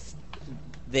 if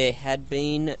there had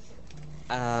been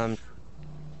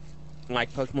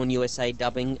like Pokemon USA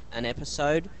dubbing an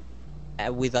episode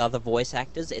with other voice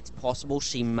actors, it's possible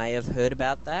she may have heard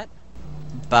about that.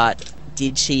 But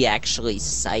did she actually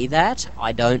say that?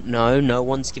 I don't know. No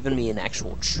one's given me an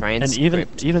actual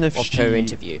transcript even if of her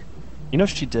interview. You know, if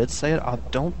she did say it, I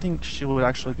don't think she would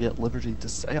actually be at liberty to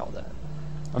say all that.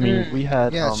 I mean, we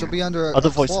had she'll be under other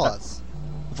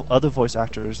voice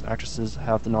actors and actresses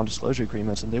have the non-disclosure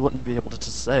agreements, and they wouldn't be able to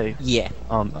just say,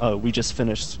 we just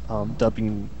finished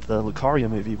dubbing the Lucario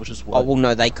movie, which is what... Oh, well,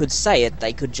 no, they could say it.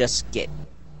 They could just get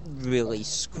really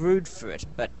screwed for it.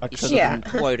 But if she didn't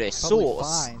quote her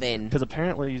source, then... Because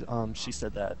apparently she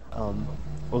said that,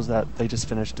 was that they just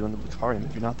finished doing the Lucario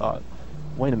movie, and I thought,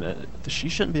 wait a minute, she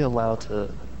shouldn't be allowed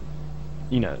to,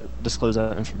 you know, disclose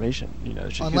that information. You know,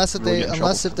 unless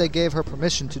if they gave her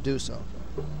permission to do so.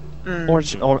 Or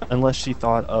unless she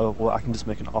thought, oh, well, I can just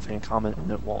make an offhand comment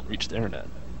and it won't reach the internet.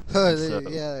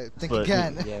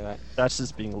 Again. Yeah, right. That's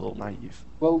just being a little naive.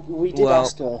 Well, we did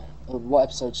ask her what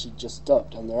episode she just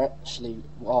dubbed, and they actually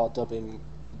are dubbing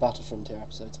Battle Frontier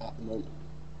episodes at the moment.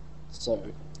 So.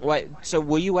 Wait, so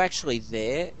were you actually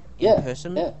there in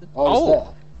person? Yeah, I was there.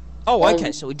 Oh,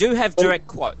 okay, so we do have direct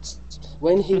quotes.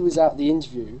 When he was at the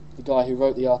interview, the guy who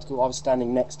wrote the article, I was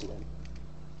standing next to him,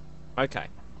 Okay.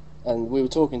 and we were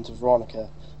talking to Veronica.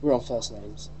 We were on first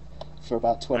names for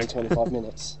about 25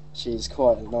 minutes. She's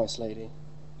quite a nice lady.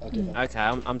 I'll give her. Okay,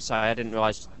 I'm sorry, I didn't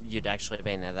realise you'd actually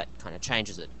been there. That kind of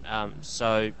changes it.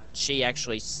 So she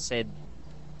actually said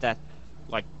that,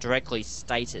 like, directly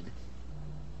stated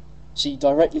She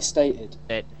directly stated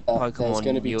that there's going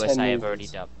to Pokemon be 10 USA have movies. already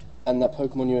dubbed. and that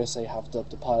Pokemon USA have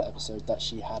dubbed a pilot episode that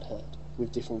she had heard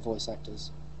with different voice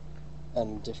actors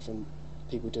and different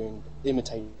people doing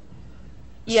imitating.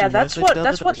 Yeah, She that's knows what they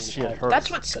that's dubbed it, what or she had heard that's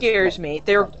it? what scares me.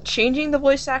 They're changing the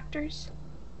voice actors.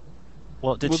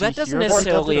 Well, did Well, she that doesn't hear it or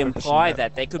necessarily did she imply know?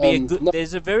 that. There could be a good. no.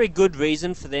 There's a very good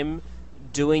reason for them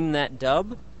doing that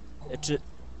dub,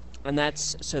 and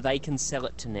that's so they can sell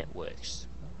it to networks.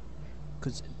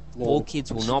 Because No. all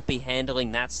kids will not be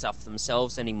handling that stuff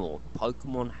themselves anymore.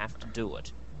 Pokemon have to do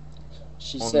it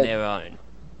She on said their own.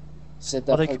 that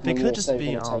Well, they Pokemon could just USA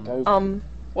be, want to take over.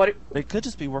 What? They could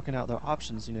just be working out their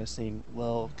options, seeing,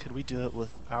 well, could we do it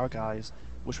with our guys,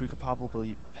 which we could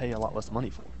probably pay a lot less money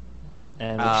for,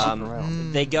 and we'll keep them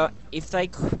around. They go if they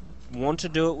want to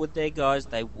do it with their guys,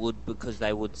 they would, because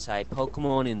they would say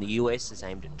Pokemon in the US is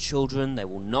aimed at children. They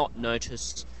will not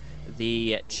notice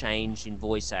the change in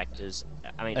voice actors.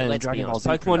 I mean, And let's be Dragon Ball honest. Z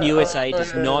Pokemon proved USA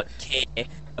does not care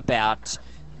about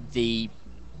the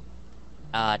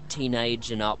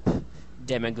teenage and up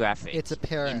demographic. It's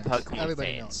apparent. in Pokemon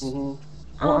Everybody fans. knows.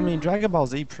 Well, I mean, Dragon Ball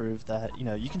Z proved that,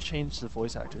 you can change the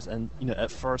voice actors, and,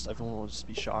 at first everyone will just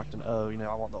be shocked and,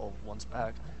 I want the old ones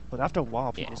back. But after a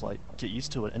while, people's get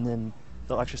used to it, and then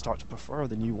they'll actually start to prefer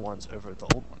the new ones over the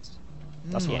old ones.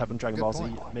 That's what Yeah. happened in Dragon Good Ball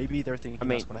point. Z. Maybe they're thinking I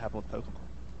mean- that's going to happen with Pokemon.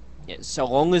 Yeah, so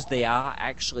long as they are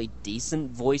actually decent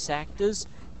voice actors,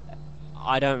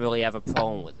 I don't really have a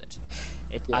problem with it.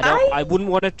 I wouldn't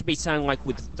want it to be something like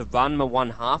with the Ranma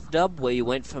 1/2 dub, where you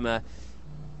went from a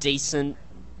decent,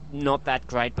 not that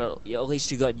great, but at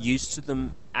least you got used to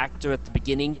them actor at the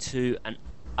beginning, to an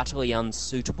utterly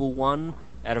unsuitable one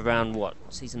at around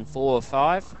season 4 or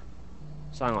 5,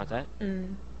 something like that.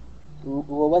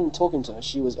 Well, when talking to her,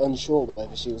 she was unsure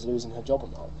whether she was losing her job or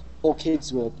not. All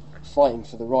kids were fighting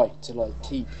for the right to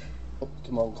keep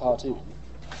Pokemon cartoon,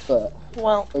 but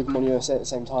Well, Pokemon USA at the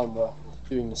same time were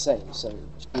doing the same, so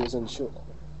she was unsure.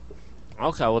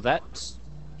 Okay, well that's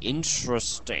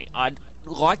interesting. I'd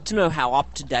like to know how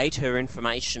up to date her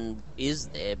information is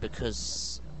there,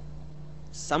 because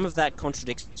some of that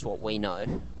contradicts what we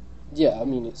know. Yeah, I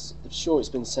mean, it's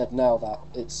been said now that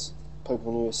it's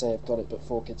Pokemon USA have got it, but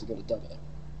 4Kids are going to dub it.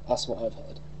 That's what I've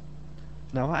heard.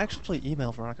 Now, I actually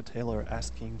emailed Veronica Taylor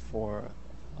asking for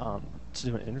to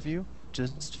do an interview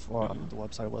just for the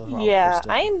website. Whether I'll yeah, post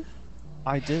it. I'm.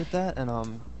 I did that,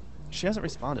 and she hasn't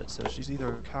responded. So she's either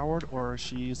a coward or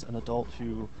she's an adult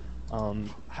who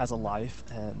has a life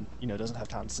and doesn't have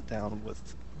time to sit down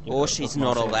with. Or she's Pokemon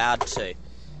not fans. allowed to.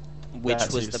 Which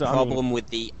That was too. the So, I mean- problem with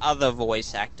the other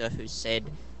voice actor who said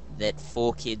that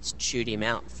 4Kids chewed him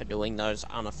out for doing those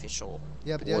unofficial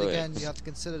Yeah, but yet words. again, you have to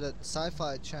consider that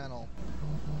Sci-Fi Channel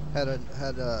had an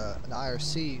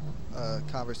IRC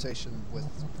conversation with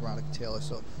Veronica Taylor,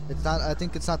 so it's not. I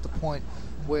think it's not the point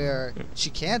where she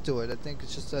can't do it. I think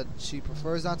it's just that she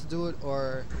prefers not to do it,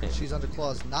 or she's under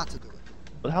clause not to do it.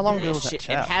 But how long ago was It that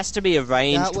chat? has to be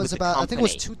arranged That was with about. the I think it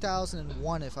was company.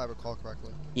 2001, if I recall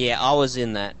correctly. Yeah, I was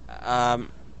in that. A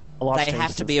lot's They changed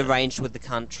have to since be then. arranged with the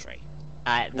country,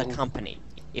 the company.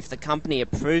 If the company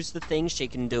approves the thing, she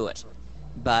can do it.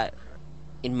 But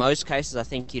in most cases, I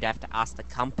think you'd have to ask the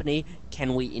company,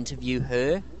 can we interview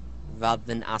her, rather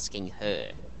than asking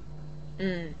her.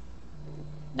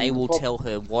 They will tell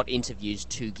her what interviews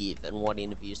to give and what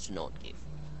interviews to not give.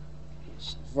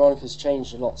 Veronica's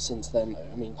changed a lot since then, though.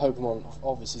 I mean, Pokemon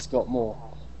obviously has got more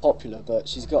popular, but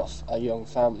she's got a young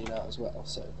family now as well,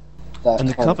 so that And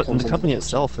the, kind of compa- comes and the into company picture.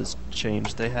 itself has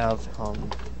changed. They have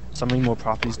so many more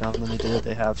properties now than they did.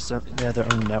 They have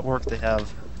their own network. They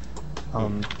have,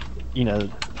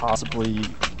 possibly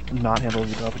not handling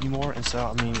the dub anymore. And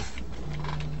so, I mean,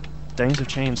 things have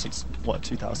changed since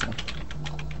 2000.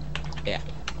 Yeah.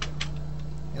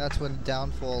 And that's when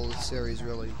Downfall series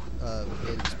really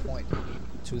made its point.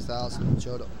 2000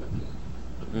 Johto.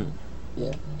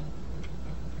 Yeah.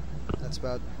 That's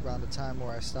about around the time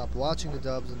where I stopped watching the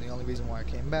dubs, and the only reason why I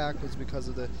came back was because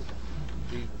of the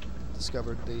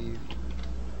discovered the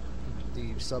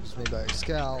subs made by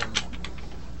Excal, and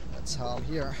that's how I'm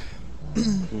here.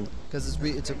 Because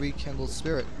it's a rekindled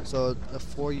spirit. So a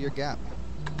 4-year gap,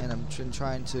 and I'm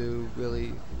trying to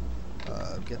really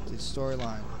get the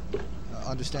storyline,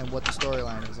 understand what the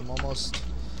storyline is.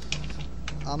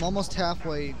 I'm almost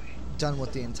halfway done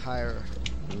with the entire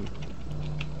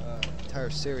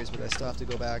series, but I still have to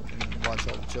go back and watch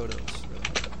all the JoJo's. Really.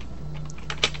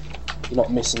 You're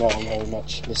not missing out on very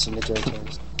much, missing the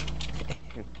JoJo's.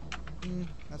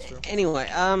 That's true. Anyway,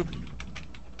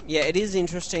 yeah, it is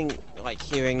interesting, like,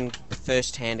 hearing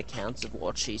first-hand accounts of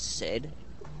what she said.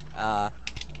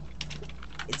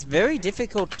 It's very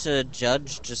difficult to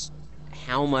judge just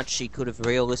how much she could have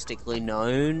realistically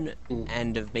known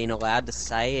and have been allowed to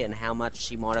say, and how much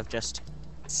she might have just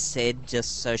said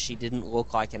just so she didn't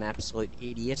look like an absolute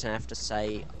idiot and have to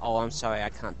say, oh, I'm sorry, I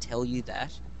can't tell you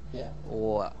that. Yeah.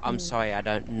 Or, I'm sorry, I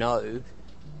don't know.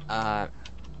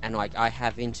 And, like, I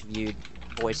have interviewed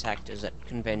voice actors at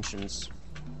conventions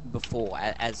before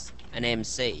as an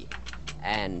MC,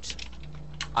 and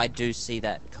I do see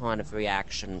that kind of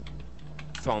reaction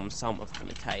from some of them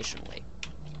occasionally,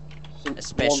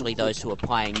 especially those who are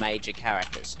playing major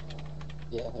characters.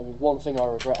 Yeah, I mean, one thing I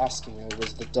regret asking her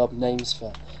was the dub names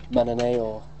for Manane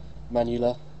or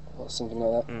Manula or something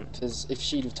like that, because if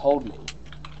she'd have told me,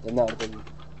 then that would have been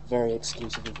very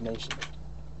exclusive information.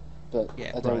 But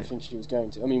Yeah, I don't right. think she was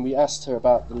going to. I mean, we asked her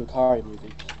about the Lucario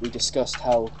movie. We discussed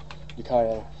how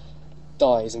Lucario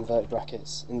dies, inverted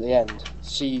brackets, in the end.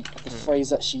 The phrase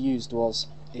that she used was,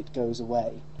 "it goes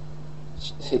away."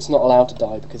 It's not allowed to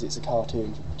die because it's a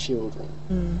cartoon for children.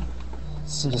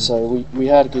 So we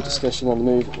had a good discussion on the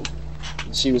movie.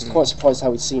 She was quite surprised how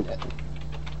we'd seen it,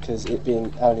 because it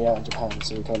being only out in Japan,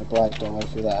 so we kind of bragged our way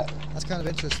through that. That's kind of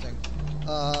interesting.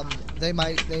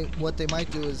 What they might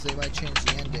do is they might change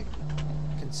the ending,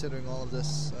 considering all of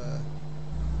this,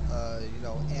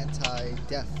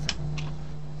 anti-death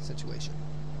situation.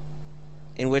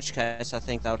 In which case, I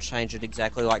think they'll change it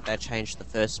exactly like they changed the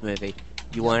first movie.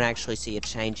 You won't actually see a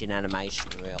change in animation,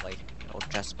 really. It'll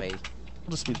just be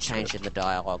Just be change in the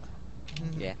dialogue.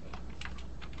 Yeah.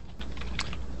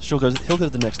 He'll go to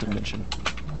the next dimension.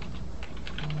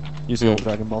 Using old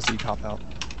Dragon Ball Z cop out.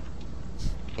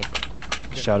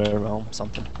 Shadow Realm,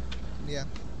 something. Yeah.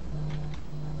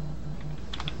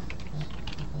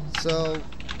 So,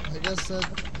 I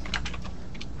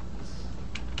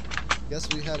guess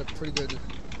we had a pretty good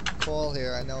call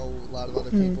here. I know a lot of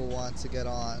other people want to get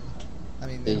on. I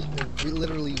mean, they're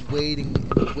literally waiting in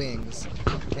the wings.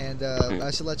 And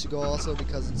I should let you go also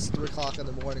because it's 3 o'clock in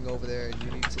the morning over there and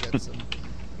you need to get some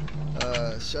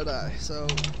shut-eye. So,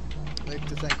 I'd like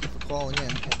to thank you for calling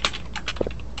in.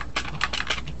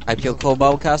 Hope you'll call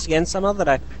Bubblecast again some other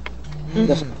day.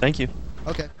 Thank you.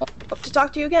 Okay. Hope to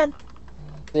talk to you again.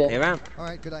 See you around.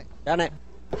 Alright, good night. Done it.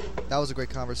 That was a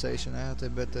great conversation. I have to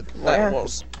admit that. That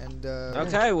was. And,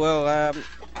 Okay, well,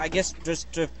 I guess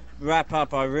just to wrap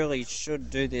up, I really should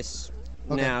do this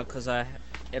now because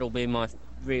it'll be my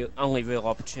only real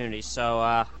opportunity.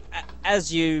 So,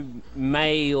 as you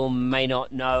may or may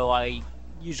not know, I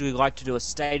usually like to do a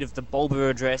State of the Bulba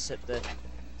address at the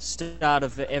start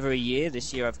of every year.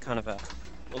 This year I've kind of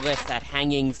left that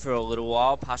hanging for a little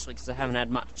while, partially because I haven't had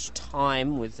much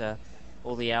time with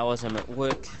all the hours I'm at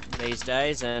work these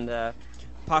days, and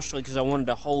partially because I wanted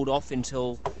to hold off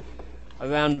until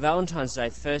around Valentine's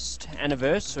Day, first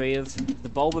anniversary of the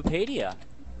Bulbapedia.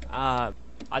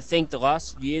 I think the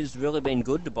last year's really been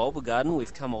good to Bulba Garden.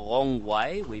 We've come a long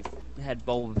way. We've had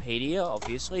Bulbapedia,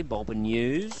 obviously, Bulba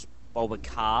News,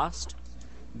 Bulbacast,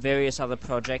 various other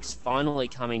projects finally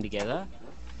coming together.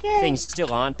 Yay. Things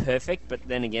still aren't perfect, but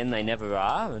then again, they never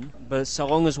are. But so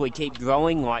long as we keep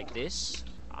growing like this,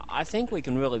 I think we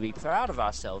can really be proud of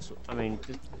ourselves. I mean,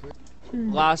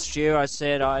 last year I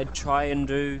said I'd try and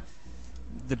do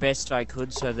the best I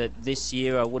could so that this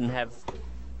year I wouldn't have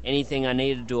anything I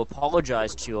needed to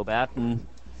apologise to you about, and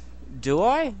do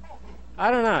I?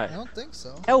 I don't know. I don't think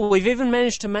so. Hell, we've even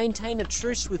managed to maintain a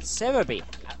truce with Cerebi.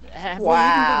 Have we even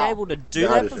Wow. been able to do That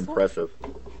that is before? impressive.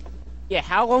 Yeah,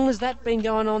 how long has that been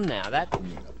going on now?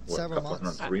 Several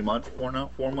months. 3 months,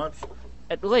 4 months?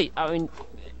 At least, I mean,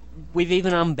 we've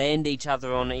even unbanned each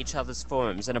other on each other's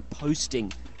forums and are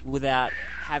posting without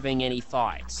having any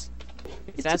fights.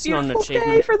 If It's that's a not an beautiful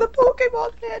achievement. day for the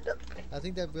Pokemon fandom. I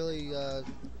think that really,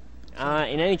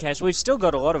 In any case, we've still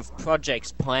got a lot of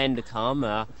projects planned to come.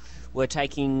 We're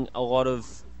taking a lot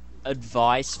of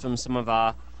advice from some of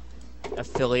our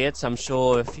affiliates. I'm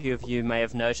sure a few of you may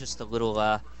have noticed the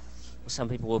little, some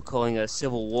people were calling a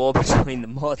civil war between the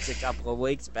mods a couple of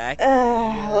weeks back.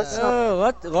 Let's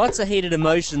not. Lots of heated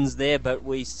emotions there, but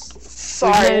we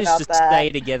Sorry managed about to that. stay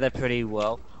together pretty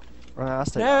well. I'll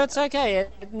stay. No, it's okay.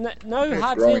 No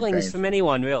hard growing feelings pains. from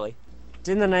anyone, really. It's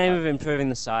in the name of improving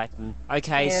the site. And,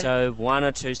 okay, Yeah. so 1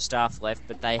 or 2 staff left,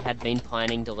 but they had been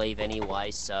planning to leave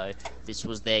anyway, so this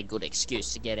was their good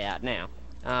excuse to get out now.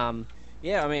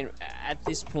 Yeah, I mean, at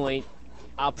this point,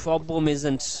 our problem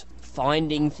isn't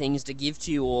finding things to give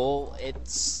to you all.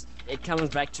 It comes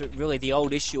back to really the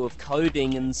old issue of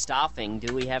coding and staffing.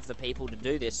 Do we have the people to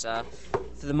do this?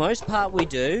 For the most part, we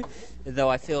do, though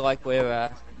I feel like we're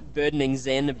burdening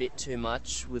Zen a bit too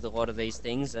much with a lot of these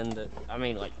things. And I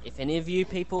mean, like, if any of you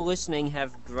people listening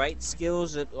have great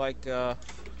skills at like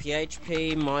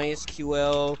PHP,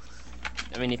 MySQL,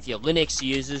 I mean, if you're Linux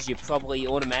users, you probably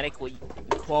automatically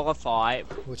qualify.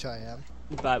 Which I am.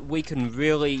 But we can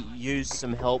really use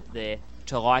some help there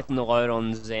to lighten the load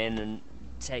on Zen and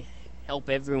to help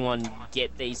everyone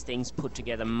get these things put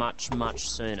together much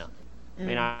sooner. I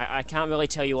mean, I can't really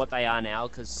tell you what they are now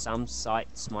because some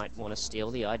sites might want to steal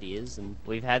the ideas, and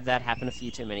we've had that happen a few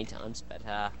too many times. But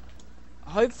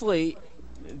hopefully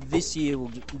this year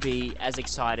will be as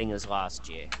exciting as last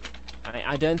year.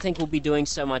 I don't think we'll be doing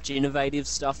so much innovative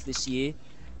stuff this year,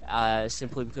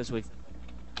 simply because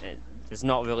there's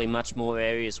not really much more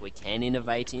areas we can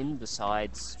innovate in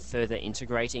besides further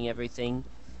integrating everything,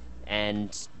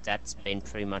 and that's been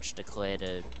pretty much declared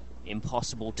a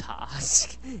impossible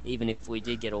task, even if we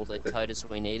did get all the coders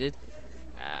we needed.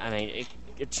 I mean,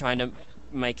 trying to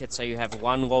make it so you have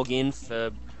one login for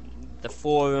the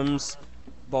forums,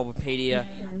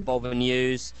 Bulbapedia, Bulba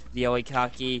News, the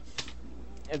Oikaki,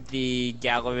 the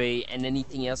gallery, and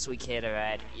anything else we care to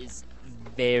add is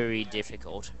very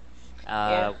difficult.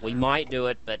 We might do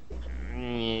it, but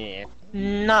yeah.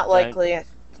 Not likely.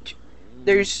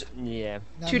 There's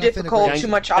too difficult, too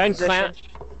much opposition.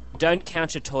 Don't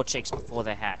count your Torchics before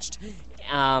they're hatched.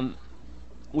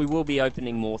 We will be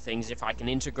opening more things. If I can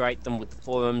integrate them with the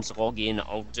forums login,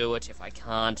 I'll do it. If I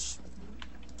can't,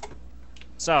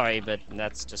 sorry, but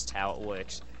that's just how it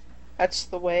works. That's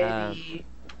the way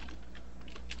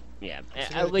Yeah,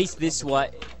 at least this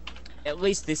way. At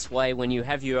least this way, when you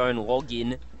have your own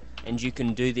login and you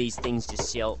can do these things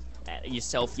yourself,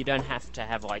 you don't have to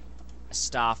have like a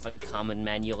staffer come and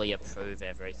manually approve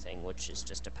everything, which is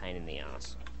just a pain in the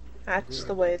ass. That's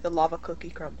the way the lava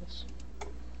cookie crumbles.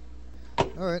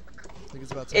 Alright, I think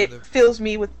it's about time It fills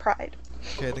me with pride.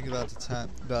 Okay, I think about the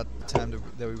time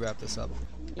that we wrap this up.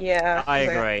 Yeah. I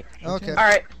agree. Okay.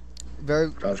 Alright.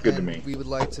 Sounds good to me. We would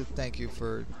like to thank you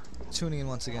for tuning in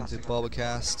once again to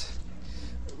BulbaCast.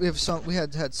 We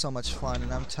had so much fun,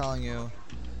 and I'm telling you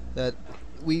that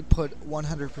we put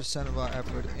 100% of our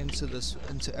effort into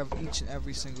each and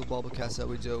every single BulbaCast that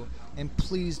we do. And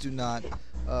please do not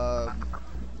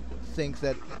think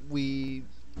that we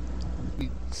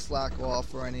slack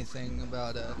off or anything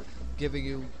about giving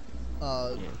you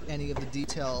any of the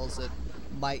details that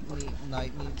might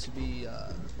need to be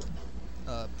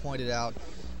pointed out.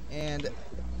 And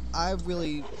I've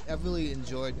really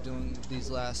enjoyed doing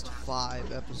these last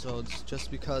 5 episodes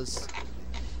just because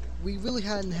we really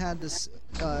hadn't had this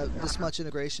much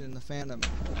integration in the fandom.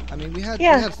 I mean, we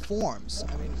had forums.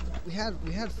 I mean, we had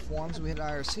forums, we had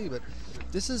IRC, but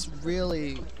this is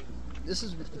the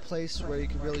place where you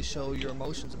can really show your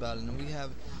emotions about it. And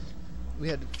we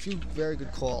had a few very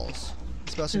good calls,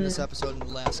 especially in this episode and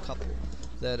the last couple,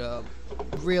 that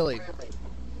really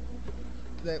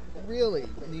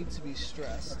need to be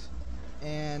stressed.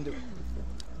 And if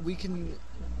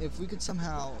we could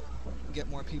somehow get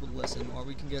more people to listen, or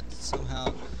we can get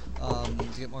somehow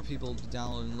to get more people to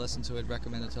download and listen to it,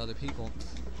 recommend it to other people,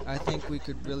 I think we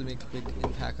could really make a big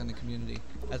impact on the community.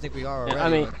 I think we are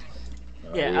already.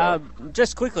 I mean,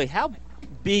 just quickly, how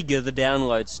big are the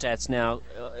download stats now?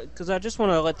 Because I just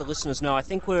want to let the listeners know, I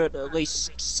think we're at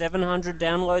least 700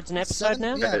 downloads an episode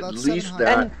now? Yeah, at least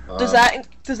that. And does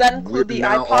that include the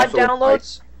iPod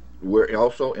downloads? We're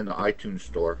also in the iTunes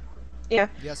store. Yeah.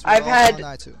 Yes, I've had on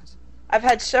iTunes. I've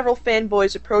had several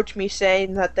fanboys approach me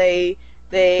saying that they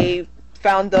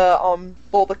found the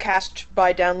BulbaCast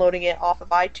by downloading it off of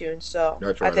iTunes. So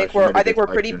That's right, I think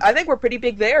we're pretty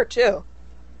big there too.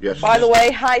 Yes. By the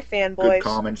way, hi fanboys. Good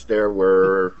comments there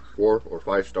were 4 or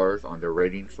 5 stars on their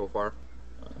rating so far.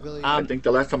 Really, I think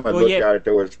the last time I looked at it,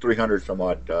 there was 300 some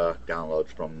odd downloads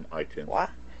from iTunes. Wow.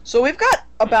 So we've got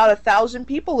about 1,000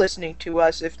 people listening to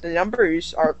us, if the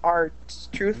numbers are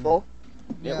truthful.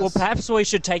 yes. Well, perhaps we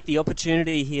should take the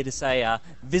opportunity here to say,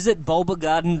 visit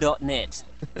bulbagarden.net.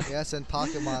 Yes, and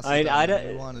Pocket Monster. I don't-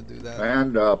 We want to do that.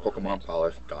 And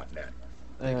PokemonPalace.net.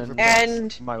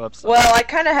 And my website. well, I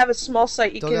kind of have a small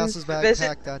site you can visit.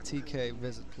 Doggas's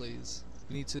visit, please.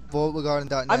 We need to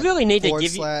bulbagarden.net. I really need to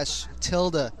give you...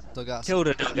 /tilde Doggas.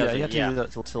 Tilde. Yeah, you have to do that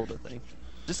little tilde thing.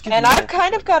 Just give And me I've the-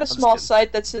 kind of got a I'm small just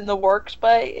site that's in the works,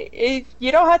 but if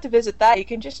you don't have to visit that. You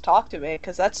can just talk to me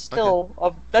because that's still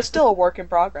a work in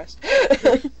progress.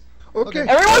 Okay.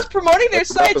 Everyone's promoting their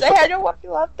sites. I don't want to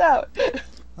be left out.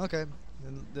 Okay,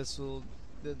 and this will.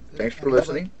 Thanks for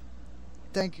listening.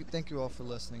 thank you all for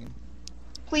listening.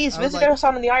 Please I would visit like- us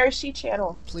on the IRC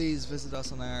channel. Please visit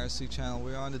us on the IRC channel.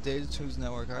 We're on the Daisy Tunes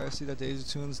Network,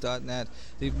 irc.daisytunes.net.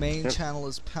 The main channel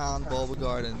is Pound Bulba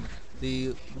Garden.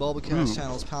 The Bulbacast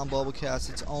channel is Pound Bulbacast.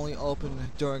 It's only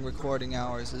open during recording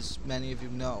hours, as many of you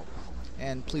know.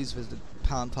 And please visit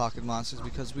Pound Pocket Monsters,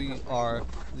 because we are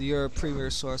your premier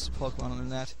source of Pokemon on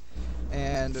the net.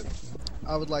 And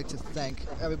I would like to thank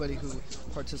everybody who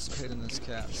participated in this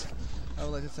cast. I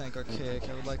would like to thank Archaic.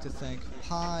 I would like to thank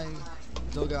Pi,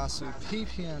 Dogasu,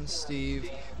 PPN, Steve,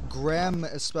 Graham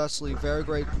especially. Very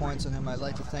great points on him. I'd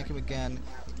like to thank him again.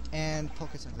 And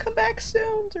PokeSensei. Come back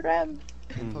soon, Rem.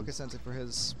 And PokeSensei for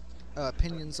his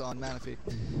opinions on Manaphy.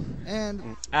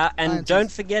 And And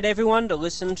don't forget, everyone, to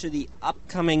listen to the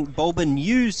upcoming Bulba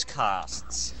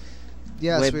newscasts.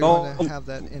 yes, we're we're going to both- have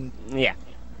that in. Yeah.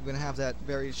 We're going to have that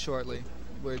very shortly.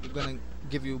 We're going to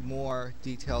give you more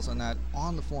details on that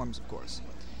on the forums, of course.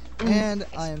 And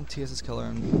I am TSS Killer,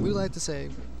 and we'd like to say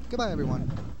goodbye,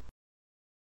 everyone.